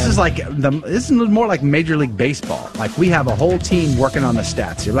reduction plan? This is more like Major League Baseball. Like we have a whole team working on the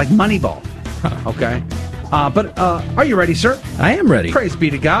stats here, like Moneyball. Okay. But are you ready, sir? I am ready. Praise be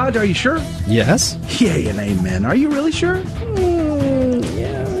to God. Are you sure? Yes. Yay and amen. Are you really sure?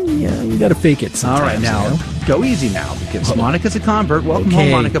 Yeah. You got to fake it sometimes. All right, now, go easy now, because Monica's a convert. Welcome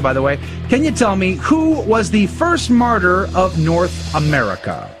home, Monica, by the way. Can you tell me who was the first martyr of North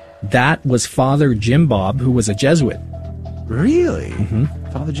America? That was Father Jim Bob, who was a Jesuit. Really?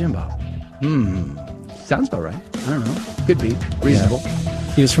 Mm-hmm. Father Jim Bob. Sounds about right. I don't know. Could be. Reasonable.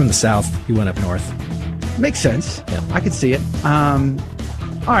 Yeah. He was from the South. He went up north. Makes sense. Yeah. I could see it. All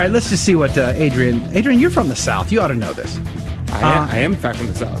right, let's just see what Adrian, you're from the South. You ought to know this. I am in fact from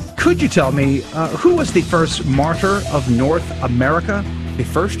the South. Could you tell me who was the first martyr of North America? The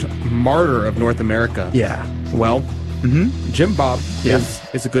first martyr of North America? Yeah. Well, Jim Bob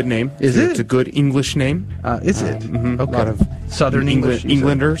is a good name. Is it? It's a good English name. Is it? Okay. A lot of Southern English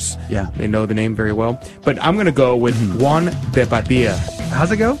Englanders. Yeah. They know the name very well. But I'm going to go with Juan de Padilla. How's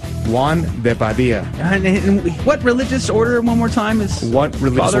it go? Juan de Padilla. And what religious order, one more time, is what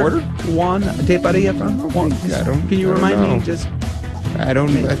religious order? Juan de Padilla from? Can you remind me? Just I don't.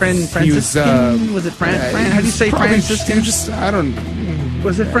 Franciscan? Was it How do you say Franciscan?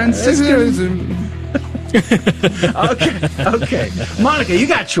 Was it Franciscan? Okay. Monica, you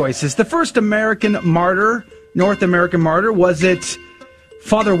got choices. The first American martyr, North American martyr, was it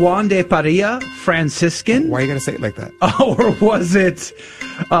Father Juan de Paria, Franciscan? Why are you going to say it like that? Oh, or was it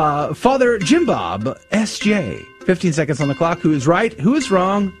Father Jim Bob, S.J.? 15 seconds on the clock. Who is right? Who is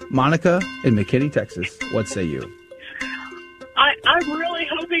wrong? Monica in McKinney, Texas. What say you? I'm really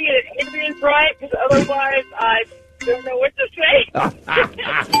hoping Adrian's right, because otherwise I don't know what to say.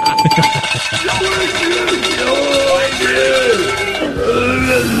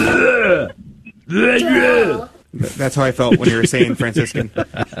 That's how I felt when you were saying Franciscan.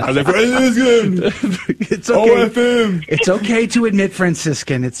 I was like, Franciscan! It's okay. OFM! It's okay to admit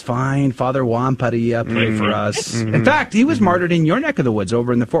Franciscan. It's fine. Father Juan Padilla, pray for us. In fact, he was martyred in your neck of the woods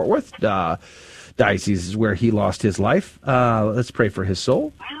over in the Fort Worth diocese where he lost his life. Let's pray for his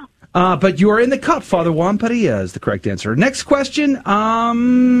soul. But you are in the cup. Father Juan Padilla is the correct answer. Next question.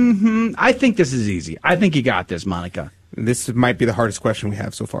 I think this is easy. I think you got this, Monica. This might be the hardest question we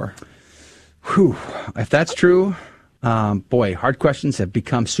have so far. Whew. If that's true, boy, hard questions have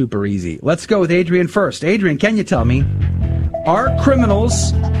become super easy. Let's go with Adrian first. Adrian, can you tell me, are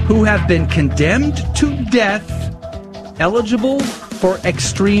criminals who have been condemned to death eligible for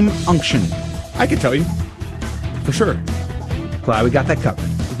extreme unction? I can tell you. For sure. Glad we got that covered.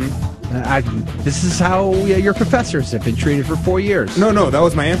 This is how your professors have been treated for 4 years. No, that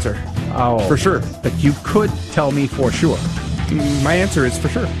was my answer. Oh. For sure. But you could tell me for sure. My answer is for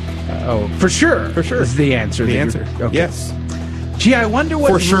sure. For sure. For sure. Is the answer. The answer. Okay. Yes. Gee, I wonder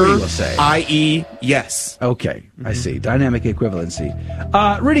what for sure Rudy will say. I.e., yes. Okay, I see. Dynamic equivalency.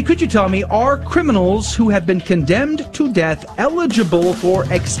 Rudy, could you tell me, are criminals who have been condemned to death eligible for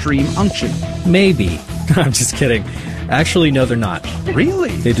extreme unction? Maybe. I'm just kidding. Actually, no, they're not.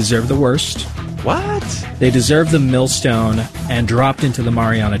 Really? They deserve the worst. What? They deserve the millstone and dropped into the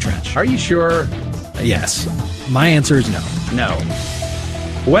Mariana Trench. Are you sure? Yes. My answer is no. No.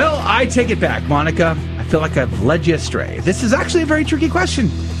 Well, I take it back, Monica. I feel like I've led you astray. This is actually a very tricky question.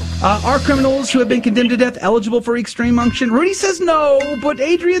 Are criminals who have been condemned to death eligible for extreme unction? Rudy says no, but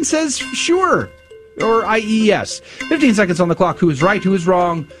Adrian says sure. Or i.e. yes. 15 seconds on the clock. Who is right? Who is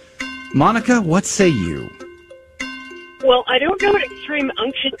wrong? Monica, what say you? Well, I don't know what extreme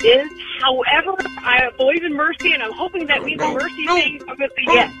unction is. However, I believe in mercy, and I'm hoping that means mercy thing. I'm going to say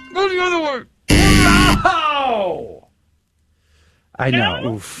yes. Go the other way. No! I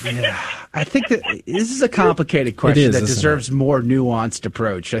know. Yeah. I think that this is a complicated question that deserves more nuanced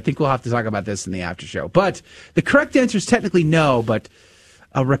approach. I think we'll have to talk about this in the after show. But the correct answer is technically no, but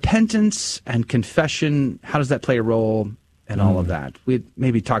repentance and confession, how does that play a role and all of that? We'd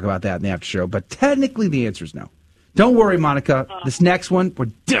maybe talk about that in the after show, but technically the answer is no. Don't worry, Monica. This next one, we're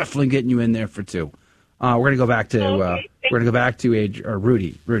definitely getting you in there for two. We're going to go back to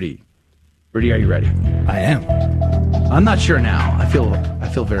Rudy. Rudy, are you ready? I am. I'm not sure now. I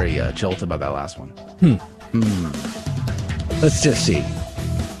feel very jolted by that last one. Let's just see.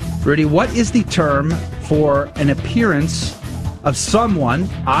 Rudy, what is the term for an appearance of someone,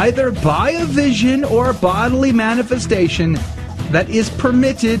 either by a vision or bodily manifestation, that is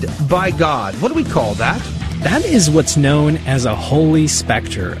permitted by God? What do we call that? That is what's known as a holy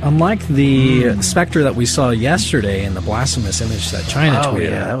specter. Unlike the specter that we saw yesterday in the blasphemous image that China tweeted. Oh,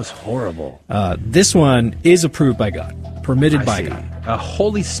 yeah, that was horrible. This one is approved by God, permitted by God. A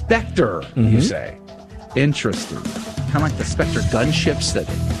holy specter, you say. Interesting. Kind of like the specter gunships that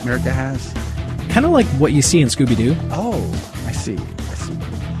America has. Kind of like what you see in Scooby-Doo. Oh, I see.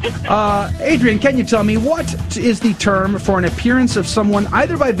 Adrian, can you tell me what is the term for an appearance of someone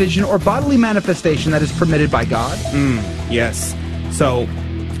either by vision or bodily manifestation that is permitted by God? Yes. So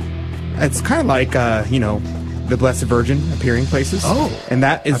it's kind of like, the Blessed Virgin appearing places. Oh. And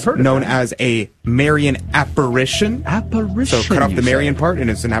that is known as a Marian apparition. Apparition. So cut off the Marian part and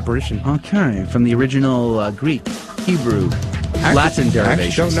it's an apparition. Okay. From the original Greek, Hebrew, Latin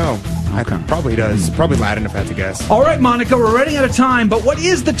derivations. I don't know. Okay. Probably does. Probably Latin, if I had to guess. All right, Monica, we're running out of time, but what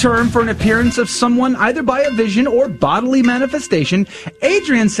is the term for an appearance of someone either by a vision or bodily manifestation?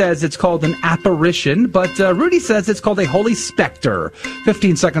 Adrian says it's called an apparition, but Rudy says it's called a holy specter.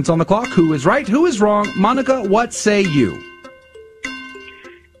 15 seconds on the clock. Who is right? Who is wrong? Monica, what say you?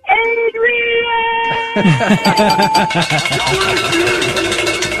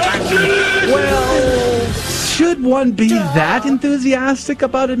 Well, should one be that enthusiastic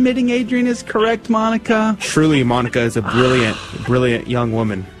about admitting Adrian is correct, Monica? Truly, Monica is a brilliant young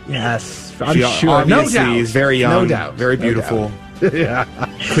woman. Yes, I'm sure. Obviously, is very young, very beautiful. Yeah,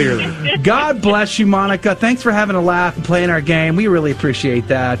 clearly. God bless you, Monica. Thanks for having a laugh and playing our game. We really appreciate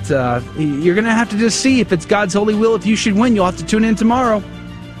that. You're going to have to just see if it's God's holy will. If you should win, you'll have to tune in tomorrow.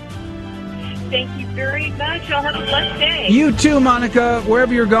 Thank you very much. Y'all have a blessed day. You too, Monica.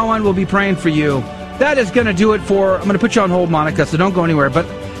 Wherever you're going, we'll be praying for you. that is going to do it for... I'm going to put you on hold, Monica, so don't go anywhere. But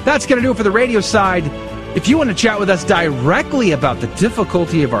that's going to do it for the radio side. If you want to chat with us directly about the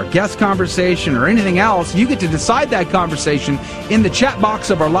difficulty of our guest conversation or anything else, you get to decide that conversation in the chat box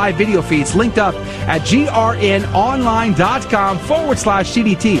of our live video feeds linked up at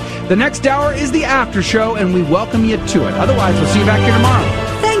grnonline.com/CDT. The next hour is the after show, and we welcome you to it. Otherwise, we'll see you back here tomorrow.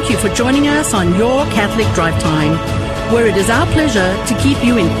 Thank you for joining us on Your Catholic Drive Time, where it is our pleasure to keep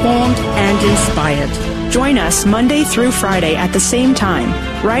you informed and inspired. Join us Monday through Friday at the same time,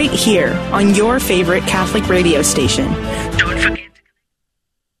 right here on your favorite Catholic radio station. Don't forget.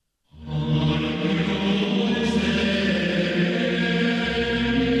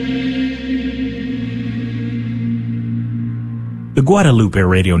 The Guadalupe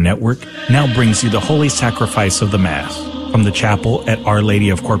Radio Network now brings you the Holy Sacrifice of the Mass from the chapel at Our Lady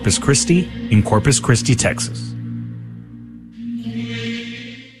of Corpus Christi in Corpus Christi, Texas.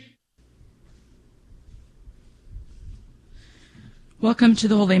 Welcome to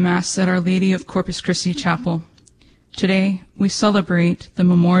the Holy Mass at Our Lady of Corpus Christi Chapel. Today, we celebrate the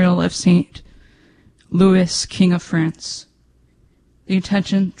memorial of St. Louis, King of France. The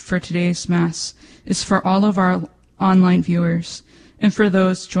intention for today's Mass is for all of our online viewers and for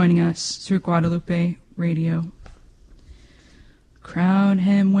those joining us through Guadalupe Radio. Crown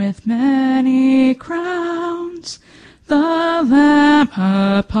him with many crowns, the Lamb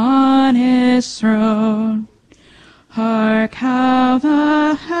upon his throne. Hark how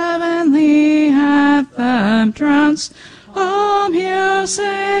the heavenly anthem drowns all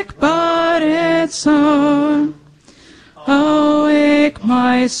music but its own. Awake,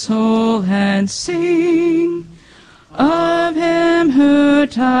 my soul, and sing of him who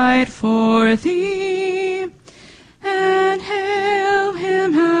died for thee, and hail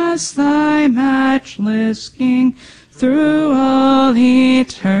him as thy matchless King through all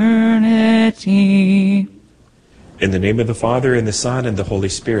eternity. In the name of the Father, and the Son, and the Holy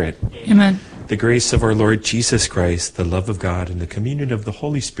Spirit. Amen. The grace of our Lord Jesus Christ, the love of God, and the communion of the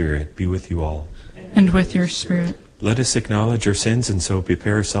Holy Spirit be with you all. And with your spirit. Let us acknowledge our sins and so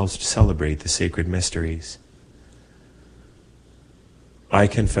prepare ourselves to celebrate the sacred mysteries. I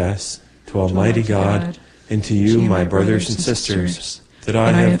confess to Almighty God and to you, my brothers and sisters, that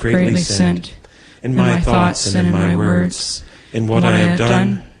I have greatly sinned in my thoughts and in my words, in what I have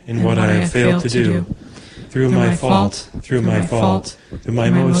done, in what I have failed to do, through my fault, through my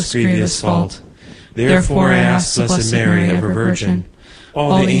most grievous fault. Therefore I ask Blessed Mary, ever Virgin,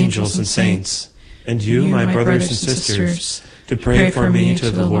 all the angels and saints, and you, my brothers and sisters, to pray for me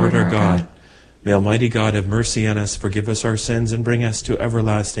to the Lord our God. May Almighty God have mercy on us, forgive us our sins, and bring us to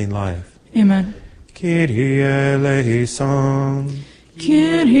everlasting life. Amen. Kyrie eleison.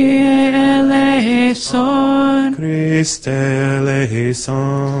 Kyrie eleison. Christe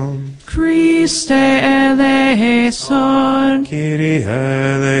eleison. Christe eleison. Kyrie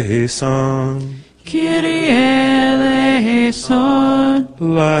eleison. Kyrie eleison.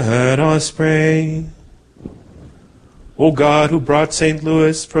 Let us pray. O God, who brought St.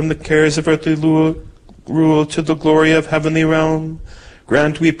 Louis from the cares of earthly rule to the glory of heavenly realm,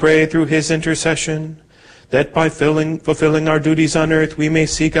 grant, we pray, through his intercession, that by fulfilling our duties on earth we may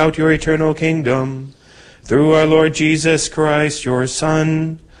seek out your eternal kingdom. Through our Lord Jesus Christ, your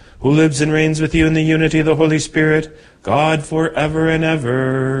Son, who lives and reigns with you in the unity of the Holy Spirit, God, forever and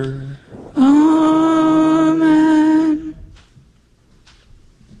ever. Amen.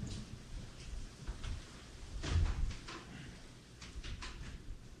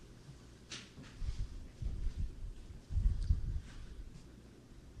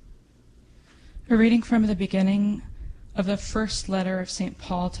 A reading from the beginning of the first letter of St.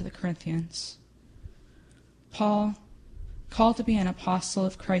 Paul to the Corinthians. Paul, called to be an apostle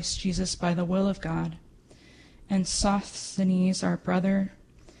of Christ Jesus by the will of God, and Sosthenes, our brother,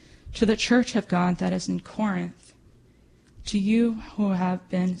 to the church of God that is in Corinth, to you who have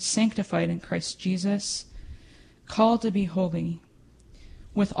been sanctified in Christ Jesus, called to be holy,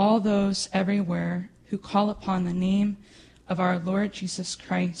 with all those everywhere who call upon the name of our Lord Jesus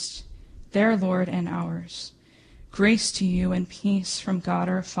Christ, their Lord and ours. Grace to you and peace from God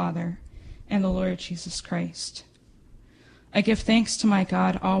our Father and the Lord Jesus Christ. I give thanks to my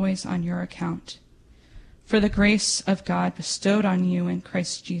God always on your account, for the grace of God bestowed on you in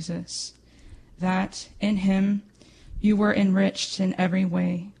Christ Jesus, that in him you were enriched in every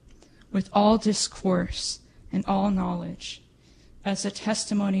way, with all discourse and all knowledge, as the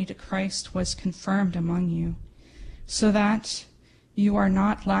testimony to Christ was confirmed among you, so that you are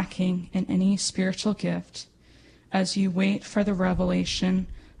not lacking in any spiritual gift as you wait for the revelation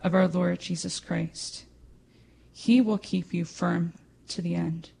of our Lord Jesus Christ. He will keep you firm to the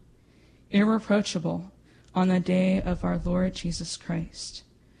end, irreproachable on the day of our Lord Jesus Christ.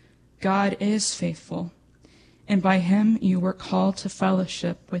 God is faithful, and by him you were called to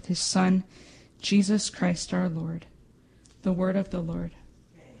fellowship with his Son, Jesus Christ our Lord. The word of the Lord.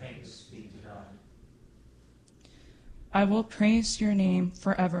 Thanks be to God. I will praise your name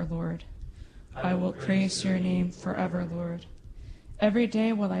forever, Lord. I will praise your name forever, Lord. Every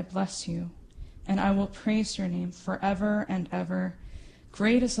day will I bless you, and I will praise your name forever and ever.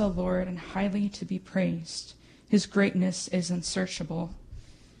 Great is the Lord and highly to be praised. His greatness is unsearchable.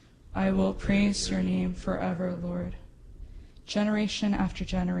 I will praise your name forever, Lord. Generation after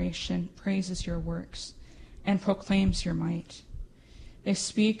generation praises your works and proclaims your might. They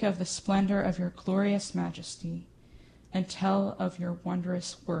speak of the splendor of your glorious majesty and tell of your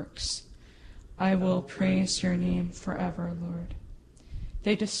wondrous works. I will praise your name forever, Lord.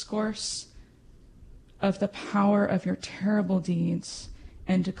 They discourse of the power of your terrible deeds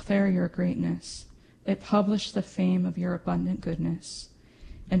and declare your greatness. They publish the fame of your abundant goodness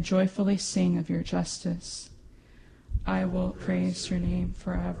and joyfully sing of your justice. I will praise your name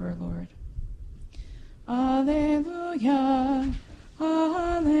forever, Lord. Alleluia,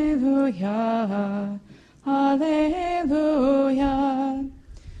 alleluia, alleluia,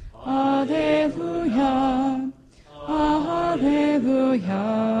 alleluia,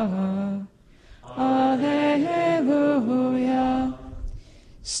 alleluia, alleluia.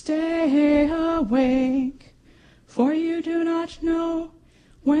 Stay awake, for you do not know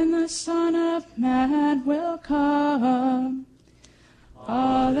when the Son of Man will come.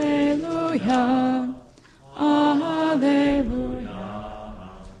 Alleluia, alleluia,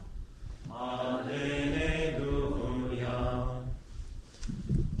 alleluia.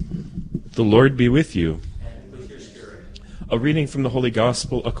 The Lord be with you. And with your spirit. A reading from the Holy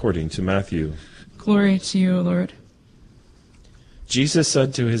Gospel according to Matthew. Glory to you, Lord. Jesus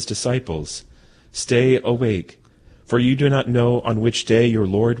said to his disciples, "Stay awake, for you do not know on which day your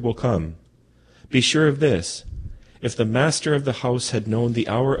Lord will come. Be sure of this, if the master of the house had known the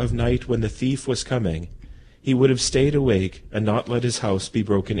hour of night when the thief was coming, he would have stayed awake and not let his house be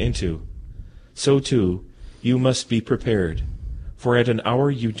broken into. So too, you must be prepared, for at an hour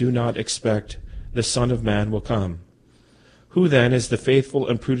you do not expect, the Son of Man will come. Who then is the faithful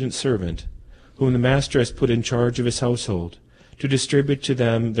and prudent servant, whom the master has put in charge of his household, to distribute to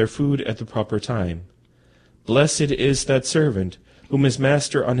them their food at the proper time? Blessed is that servant, whom his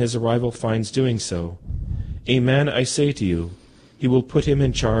master on his arrival finds doing so. Amen, I say to you, he will put him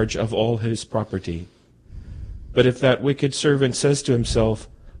in charge of all his property. But if that wicked servant says to himself,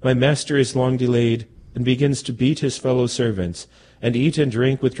 'My master is long delayed,' and begins to beat his fellow servants, and eat and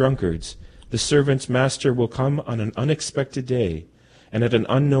drink with drunkards, the servant's master will come on an unexpected day, and at an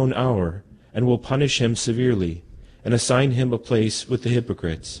unknown hour, and will punish him severely, and assign him a place with the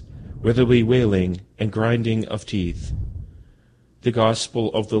hypocrites, where there will be wailing and grinding of teeth." The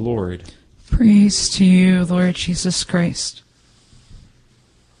Gospel of the Lord. Praise to you, Lord Jesus Christ.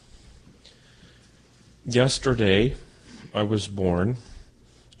 Yesterday I was born.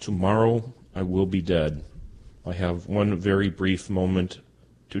 Tomorrow I will be dead. I have one very brief moment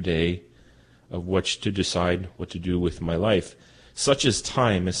today of which to decide what to do with my life. Such as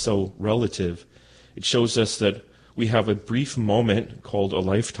time is so relative. It shows us that we have a brief moment called a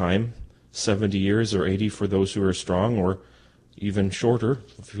lifetime, 70 years or 80 for those who are strong, or even shorter,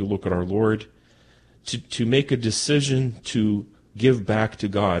 if you look at our Lord, to make a decision to give back to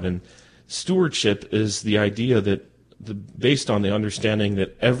God. And stewardship is the idea that, based on the understanding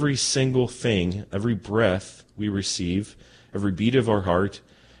that every single thing, every breath we receive, every beat of our heart,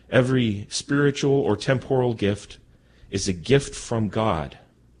 every spiritual or temporal gift is a gift from God.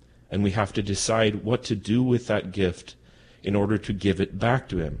 And we have to decide what to do with that gift in order to give it back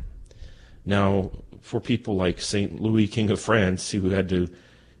to him. Now, for people like St. Louis, King of France,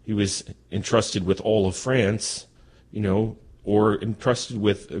 he was entrusted with all of France, or entrusted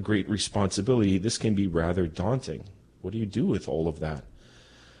with a great responsibility. This can be rather daunting. What do you do with all of that?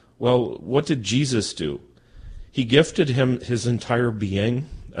 Well, what did Jesus do? He gifted him his entire being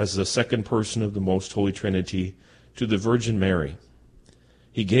as the second person of the Most Holy Trinity to the Virgin Mary.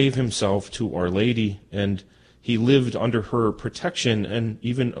 He gave himself to Our Lady, and he lived under her protection and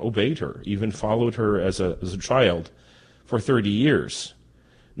even obeyed her, even followed her as a child for 30 years.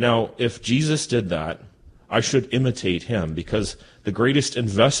 Now, if Jesus did that, I should imitate him, because the greatest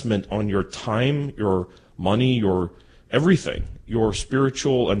investment on your time, your money, your everything, your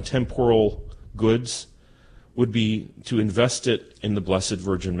spiritual and temporal goods would be to invest it in the Blessed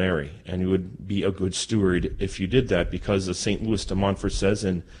Virgin Mary. And you would be a good steward if you did that, because as St. Louis de Montfort says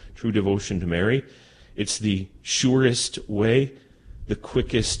in True Devotion to Mary, it's the surest way the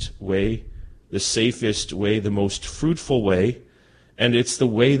quickest way, the safest way, the most fruitful way, and it's the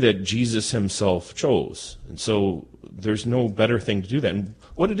way that Jesus himself chose. And so there's no better thing to do that. And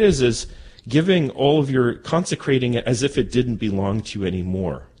what it is giving all of your, consecrating it as if it didn't belong to you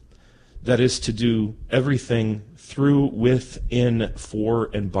anymore. That is to do everything through, with, in, for,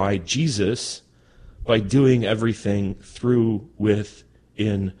 and by Jesus, by doing everything through, with,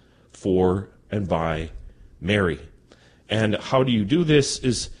 in, for, and by Mary. And how do you do this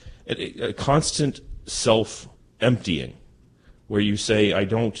is a constant self-emptying, where you say, I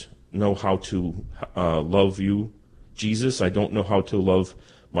don't know how to love you, Jesus. I don't know how to love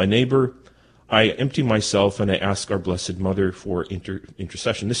my neighbor. I empty myself and I ask our Blessed Mother for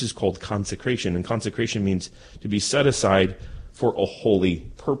intercession. This is called consecration, and consecration means to be set aside for a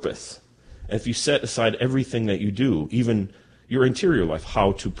holy purpose. And if you set aside everything that you do, even your interior life,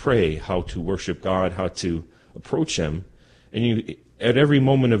 how to pray, how to worship God, how to approach Him, and you, at every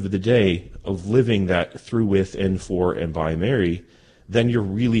moment of the day of living that through, with, in, for, and by Mary, then you're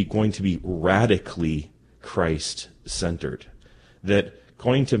really going to be radically Christ-centered. That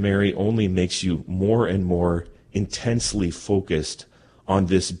going to Mary only makes you more and more intensely focused on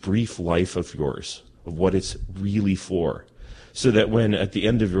this brief life of yours, of what it's really for. So that when, at the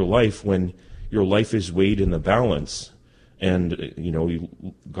end of your life, when your life is weighed in the balance, and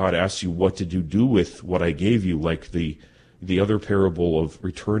God asks you what did you do with what I gave you, like the other parable of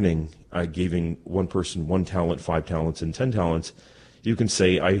returning, giving one person 1 talent, 5 talents, and 10 talents, you can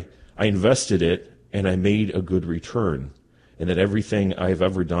say, I invested it and I made a good return. And that everything I've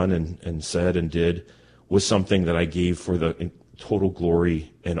ever done and said and did was something that I gave for the total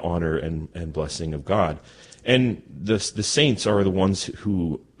glory and honor and blessing of God. And the saints are the ones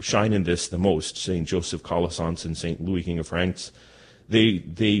who shine in this the most. St. Joseph Calasanz and St. Louis, King of France,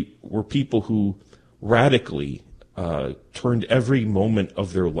 they were people who radically turned every moment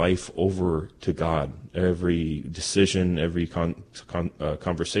of their life over to God. Every decision, every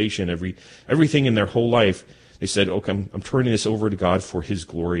conversation, everything in their whole life, they said, okay, I'm turning this over to God for His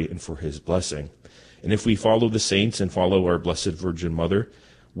glory and for His blessing. And if we follow the saints and follow our Blessed Virgin Mother,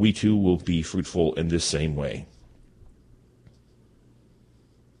 we too will be fruitful in this same way.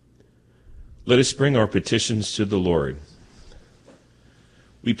 Let us bring our petitions to the Lord.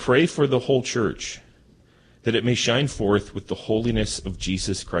 We pray for the whole Church, that it may shine forth with the holiness of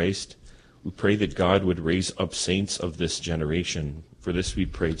Jesus Christ. We pray that God would raise up saints of this generation. For this we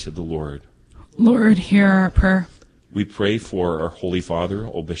pray to the Lord. Lord, hear our prayer. We pray for our Holy Father,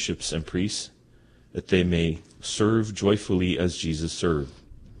 all bishops and priests, that they may serve joyfully as Jesus served.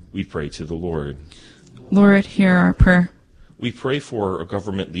 We pray to the Lord. Lord, hear our prayer. We pray for our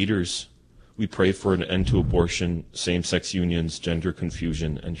government leaders. We pray for an end to abortion, same-sex unions, gender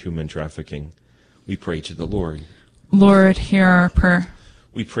confusion, and human trafficking. We pray to the Lord. Lord, hear our prayer.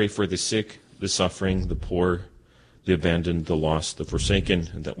 We pray for the sick, the suffering, the poor, the abandoned, the lost, the forsaken,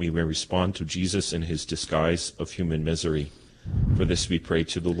 and that we may respond to Jesus in His disguise of human misery. For this we pray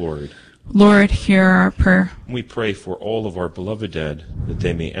to the Lord. Lord, hear our prayer. We pray for all of our beloved dead, that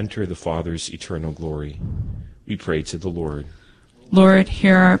they may enter the Father's eternal glory. We pray to the Lord. Lord,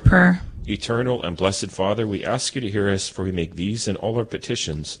 hear our prayer. Eternal and blessed Father, we ask you to hear us, for we make these and all our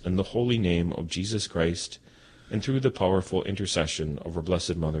petitions in the holy name of Jesus Christ, and through the powerful intercession of our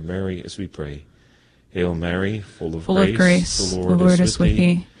Blessed Mother Mary, as we pray. Hail Mary, full of grace, the Lord is with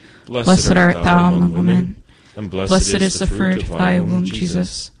thee. Blessed art thou among women, and blessed is the fruit of thy womb,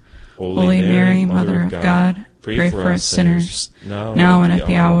 Jesus. Holy Mary, Mother of God, pray for us sinners, now and at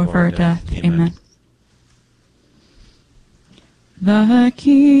the hour of our death. Amen. The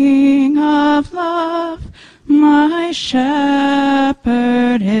King of love, my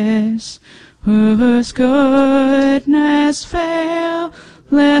shepherd is, whose goodness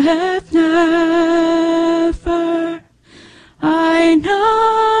faileth never.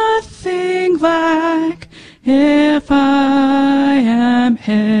 I nothing lack if I am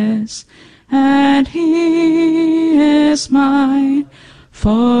His, and He is mine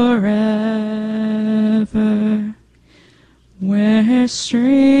forever. Where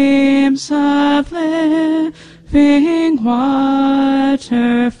streams of living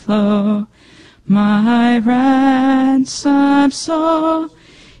water flow, my ransom soul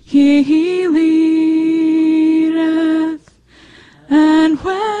He leadeth, and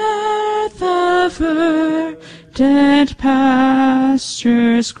where the verdant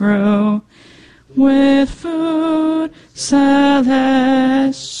pastures grow, with food celestial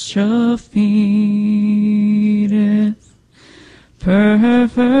feedeth.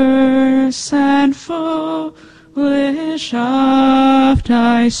 Perverse and foolish oft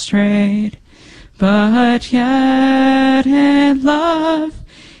I strayed, but yet in love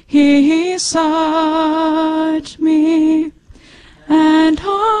he sought me, and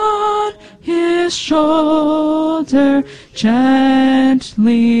on his shoulder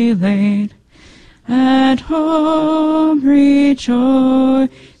gently laid, and home rejoicing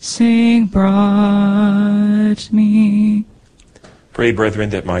brought me. Pray, brethren,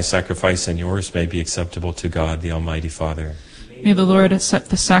 that my sacrifice and yours may be acceptable to God, the Almighty Father. May the Lord accept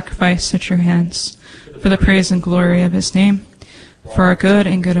the sacrifice at your hands, for the praise and glory of his name, for our good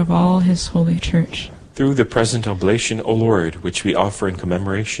and good of all his holy church. Through the present oblation, O Lord, which we offer in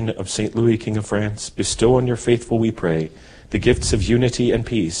commemoration of St. Louis, King of France, bestow on your faithful, we pray, the gifts of unity and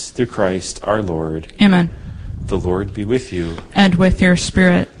peace, through Christ our Lord. Amen. The Lord be with you. And with your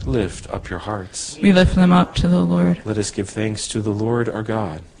spirit. Lift up your hearts. We lift them up to the Lord. Let us give thanks to the Lord our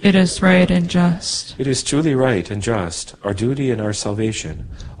God. It is right and just. It is truly right and just, our duty and our salvation,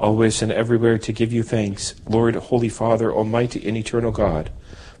 always and everywhere to give you thanks, Lord, Holy Father, Almighty and Eternal God.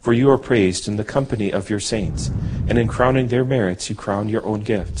 For you are praised in the company of your saints, and in crowning their merits you crown your own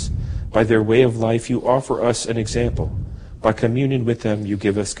gifts. By their way of life you offer us an example. By communion with them you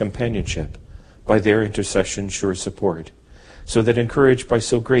give us companionship. By their intercession sure support. So that encouraged by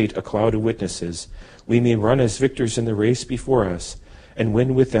so great a cloud of witnesses, we may run as victors in the race before us, and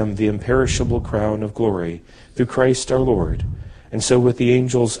win with them the imperishable crown of glory, through Christ our Lord. And so with the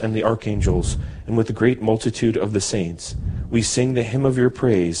angels and the archangels, and with the great multitude of the saints, we sing the hymn of your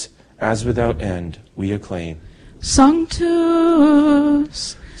praise, as without end we acclaim.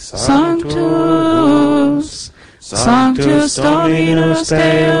 Sanctus, Sanctus, Sanctus Dominus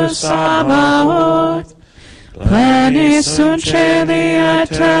Deus Sabaoth, plenis sunt celi et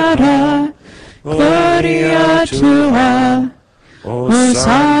terra, gloria tua,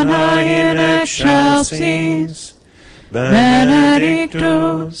 Hosanna in excelsis,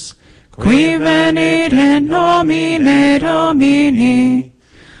 benedictus, qui venit in nomine Domini,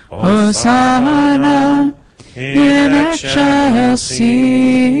 Hosanna in excelsis.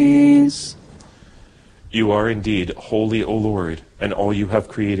 You are indeed holy, O Lord, and all you have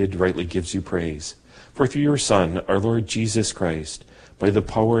created rightly gives you praise. For through your Son, our Lord Jesus Christ, by the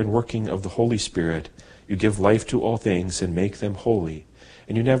power and working of the Holy Spirit, you give life to all things and make them holy,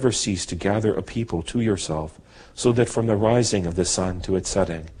 and you never cease to gather a people to yourself, so that from the rising of the sun to its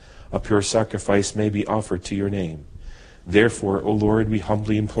setting, a pure sacrifice may be offered to your name. Therefore, O Lord, we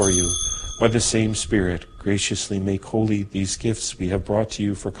humbly implore you, by the same Spirit, graciously make holy these gifts we have brought to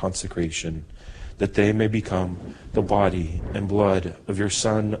you for consecration, that they may become the body and blood of your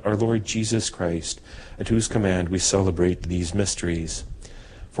Son, our Lord Jesus Christ, at whose command we celebrate these mysteries.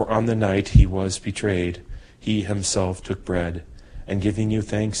 For on the night he was betrayed, he himself took bread, and giving you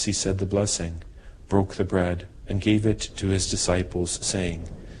thanks, he said the blessing, broke the bread, and gave it to his disciples, saying,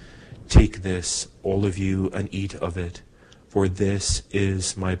 Take this, all of you, and eat of it, for this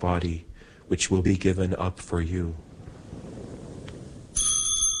is my body, which will be given up for you.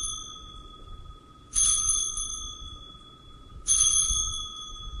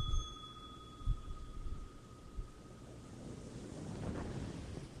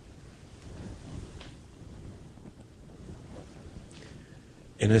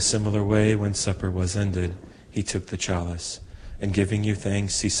 In a similar way, when supper was ended, he took the chalice, and giving you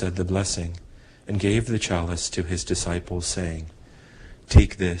thanks, he said the blessing, and gave the chalice to his disciples, saying,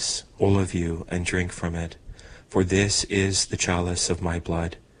 Take this, all of you, and drink from it, for this is the chalice of my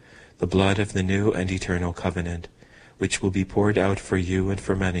blood, the blood of the new and eternal covenant, which will be poured out for you and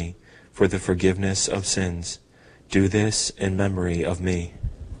for many, for the forgiveness of sins. Do this in memory of me.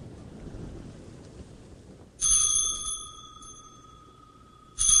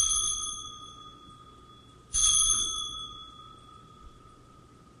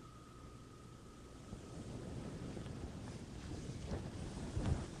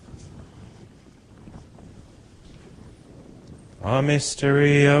 A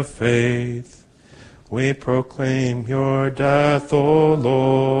mystery of faith, we proclaim your death, O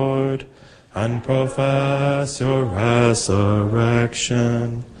Lord, and profess your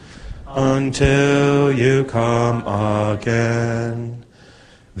resurrection until you come again.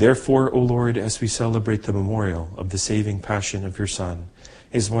 Therefore, O Lord, as we celebrate the memorial of the saving passion of your Son,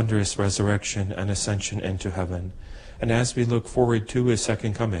 his wondrous resurrection and ascension into heaven, and as we look forward to his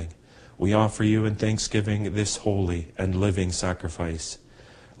second coming, we offer you in thanksgiving this holy and living sacrifice.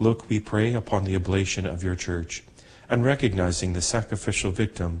 Look, we pray, upon the oblation of your church, and recognizing the sacrificial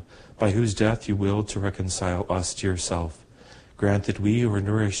victim by whose death you willed to reconcile us to yourself, grant that we who are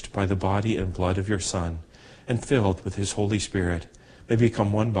nourished by the body and blood of your Son, and filled with his Holy Spirit, may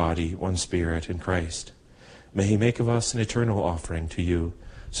become one body, one spirit in Christ. May he make of us an eternal offering to you,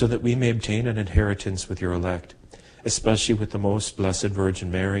 so that we may obtain an inheritance with your elect, especially with the most blessed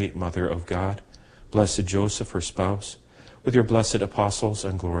Virgin Mary, Mother of God, blessed Joseph, her spouse, with your blessed apostles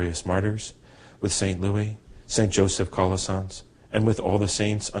and glorious martyrs, with St. Louis, St. Joseph Colossans, and with all the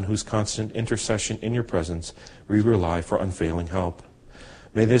saints on whose constant intercession in your presence we rely for unfailing help.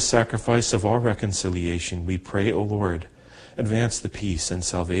 May this sacrifice of all reconciliation, we pray, O Lord, advance the peace and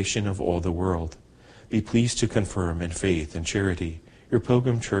salvation of all the world. Be pleased to confirm in faith and charity your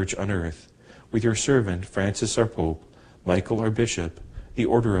pilgrim church on earth, with your servant Francis our Pope, Michael our Bishop, the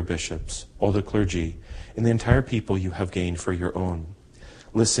order of bishops, all the clergy, and the entire people you have gained for your own.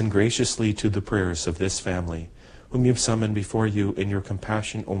 Listen graciously to the prayers of this family, whom you have summoned before you in your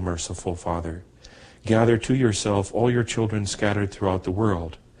compassion, O merciful Father. Gather to yourself all your children scattered throughout the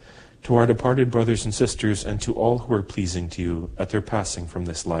world. To our departed brothers and sisters, and to all who are pleasing to you at their passing from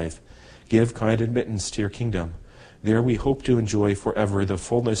this life, give kind admittance to your kingdom. There we hope to enjoy forever the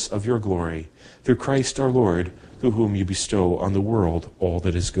fullness of your glory, through Christ our Lord, through whom you bestow on the world all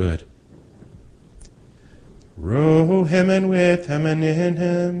that is good. Through him and with him and in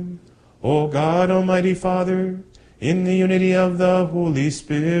him, O God, Almighty Father, in the unity of the Holy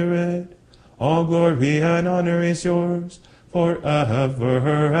Spirit, all glory and honor is yours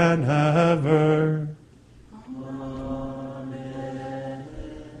forever and ever. Amen.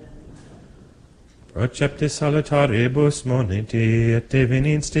 Proceptis salutaribus moniti et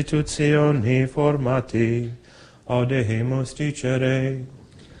divini institutioni formati audemus dicere.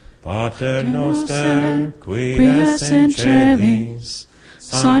 Pater noster, qui es in celis,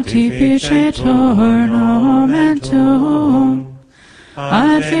 sanctificetur nomen tuum,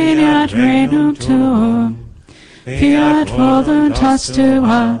 adveniat regnum tuum, fiat voluntas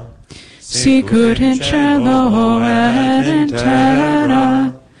tua, sicut in cielo et in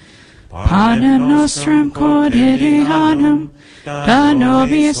terra. Panem nostrum quotidianum da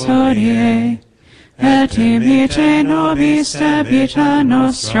nobis hodie, et imite nobis debita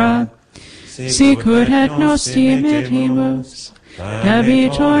nostra, sicut et nos dimittimus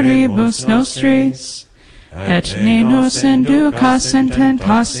debitoribus nostris, et ne nos inducas in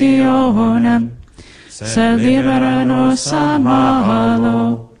tentationem, sed libera nos a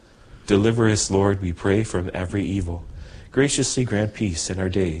malo. Deliver us, Lord, we pray, from every evil. Graciously grant peace in our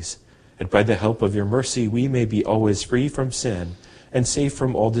days, and by the help of your mercy we may be always free from sin and safe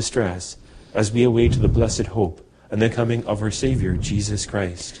from all distress, as we await the blessed hope and the coming of our Savior, Jesus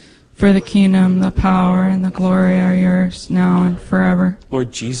Christ. For the kingdom, the power, and the glory are yours, now and forever.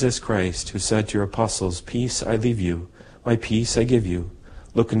 Lord Jesus Christ, who said to your apostles, "Peace I leave you, my peace I give you,"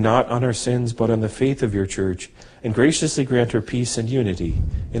 look not on our sins, but on the faith of your church, and graciously grant her peace and unity,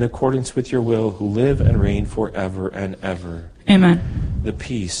 in accordance with your will, who live and reign forever and ever. Amen. The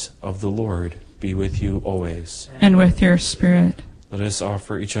peace of the Lord be with you always. And with your spirit. Let us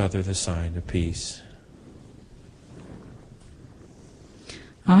offer each other the sign of peace.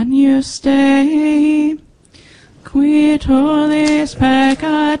 Agnus Dei, qui tollis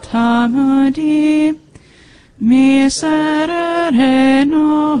peccata mundi, miserere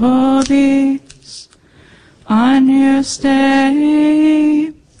nobis. Agnus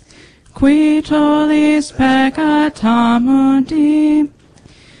Dei, qui tollis peccata mundi,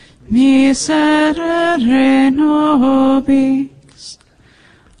 miserere nobis.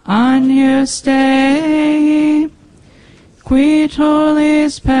 Agnus Dei, qui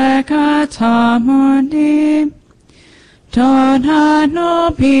tollis peccata mundi, dona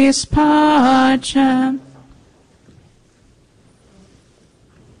nobis pacem.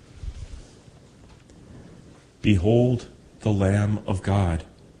 Behold the Lamb of God.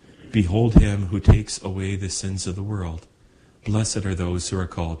 Behold him who takes away the sins of the world. Blessed are those who are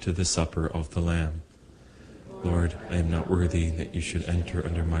called to the supper of the Lamb. Lord, I am not worthy that you should enter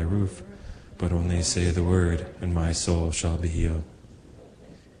under my roof, but only say the word, and my soul shall be healed.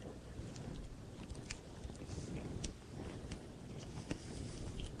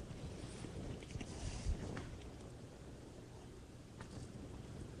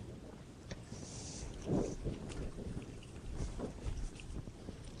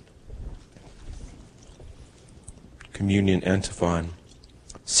 Communion Antiphon.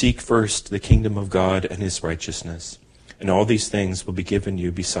 Seek first the kingdom of God and his righteousness, and all these things will be given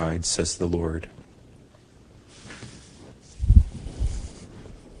you besides, says the Lord.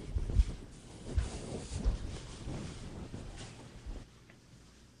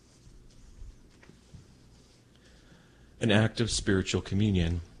 An act of spiritual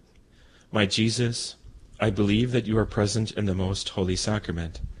communion. My Jesus, I believe that you are present in the most holy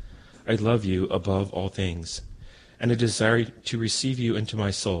sacrament. I love you above all things, and I desire to receive you into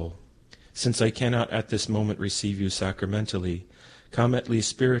my soul. Since I cannot at this moment receive you sacramentally, come at least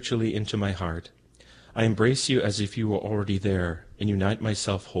spiritually into my heart. I embrace you as if you were already there, and unite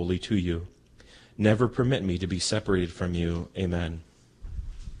myself wholly to you. Never permit me to be separated from you. Amen.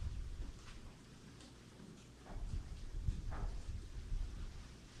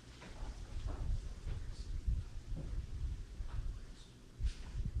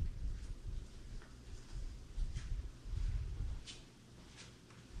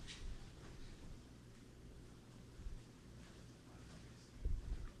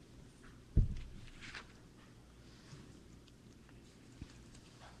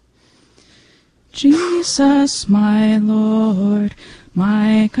 Jesus, my Lord,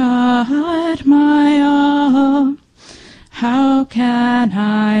 my God, my all, how can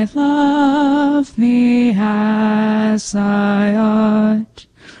I love thee as I ought,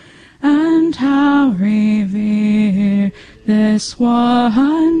 and how revere this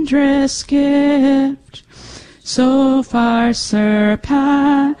wondrous gift, so far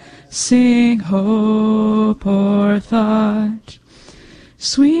surpassing hope or thought.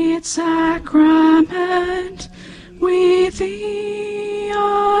 Sweet sacrament, we thee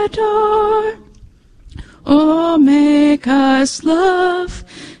adore. Oh, make us love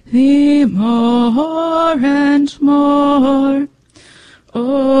thee more and more.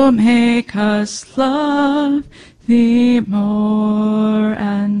 Oh, make us love thee more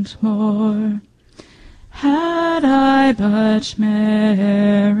and more. Had I but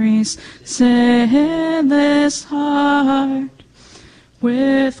Mary's sinless heart,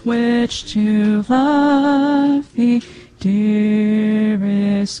 with which to love thee,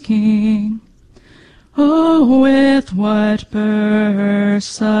 dearest King. Oh, with what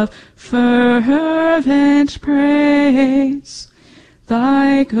bursts of fervent praise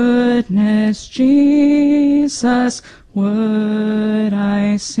thy goodness, Jesus, would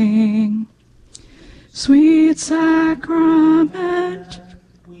I sing. Sweet sacrament,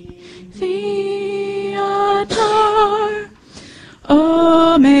 thee adore.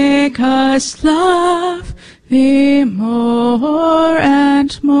 Oh, make us love thee more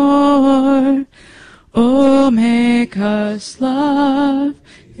and more. Oh, make us love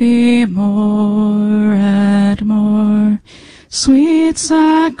thee more and more. Sweet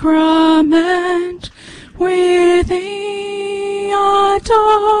sacrament, we thee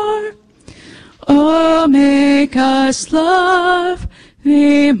adore. Oh, make us love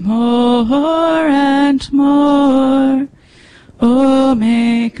thee more and more. Oh,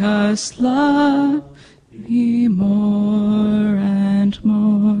 make us love thee more and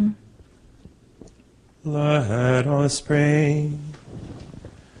more. Let us pray.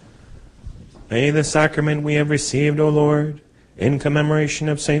 May the sacrament we have received, O Lord, in commemoration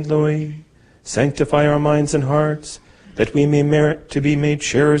of St. Louis, sanctify our minds and hearts, that we may merit to be made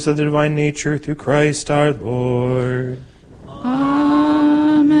sharers of the divine nature through Christ our Lord.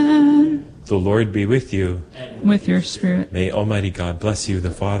 Amen. The Lord be with you. With your spirit. May Almighty God bless you,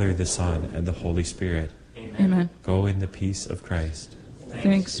 the Father, the Son, and the Holy Spirit. Amen. Go in the peace of Christ.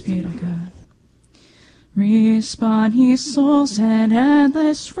 Thanks be to God. Respawn, ye souls, in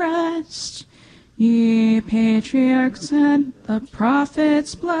endless rest, ye patriarchs and the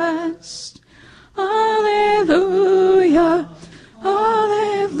prophets blessed. Alleluia,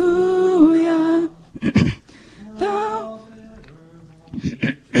 alleluia. Thou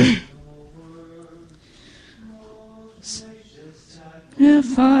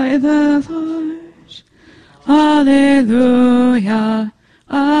magnify the Lord. Alleluia,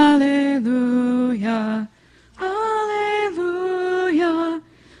 alleluia, alleluia,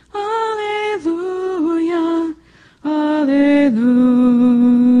 alleluia, alleluia.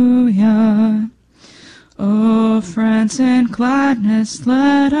 Oh, friends, in gladness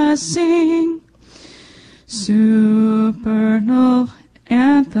let us sing supernal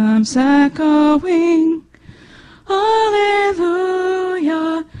anthems echoing.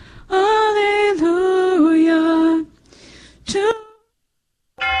 Alleluia, alleluia. To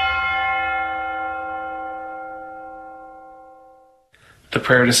the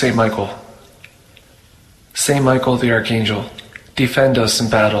prayer to Saint Michael. Saint Michael the Archangel, defend us in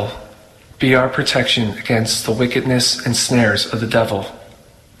battle. Be our protection against the wickedness and snares of the devil.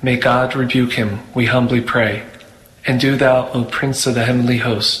 May God rebuke him, we humbly pray. And do thou, O Prince of the heavenly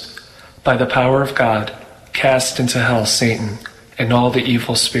host, by the power of God, cast into hell Satan and all the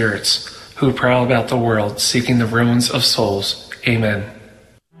evil spirits who prowl about the world seeking the ruins of souls. Amen.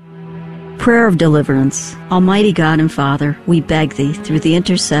 prayer of deliverance. Almighty God and Father, we beg Thee, through the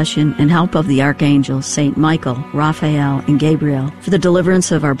intercession and help of the archangels, Saint Michael, Raphael, and Gabriel, for the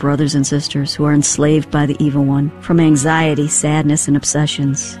deliverance of our brothers and sisters who are enslaved by the evil one, from anxiety, sadness, and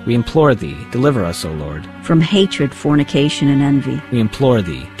obsessions. We implore Thee, deliver us, O Lord. From hatred, fornication, and envy. We implore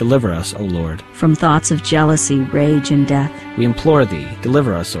Thee, deliver us, O Lord. From thoughts of jealousy, rage, and death. We implore Thee,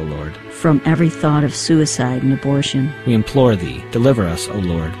 deliver us, O Lord. From every thought of suicide and abortion. We implore Thee, deliver us, O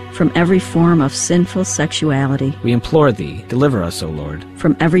Lord. From every form of sinful sexuality. We implore Thee, deliver us, O Lord.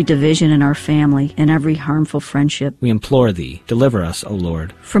 From every division in our family and every harmful friendship. We implore Thee, deliver us, O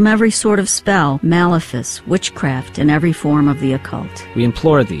Lord. From every sort of spell, malefice, witchcraft, and every form of the occult. We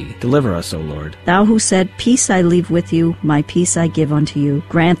implore Thee, deliver us, O Lord. Thou who said, Peace I leave with you, my peace I give unto you,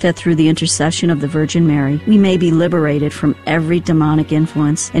 grant that through the intercession of the Virgin Mary, we may be liberated from every demonic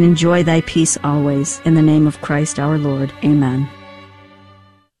influence and enjoy Thy peace always. In the name of Christ our Lord. Amen.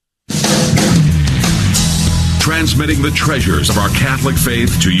 Transmitting the treasures of our Catholic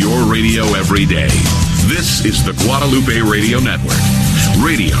faith to your radio every day. This is the Guadalupe Radio Network.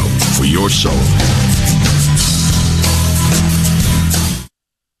 Radio for your soul.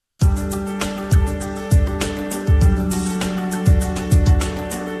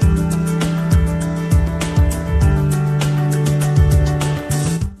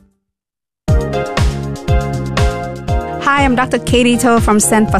 Hi, I'm Dr. Katie To from San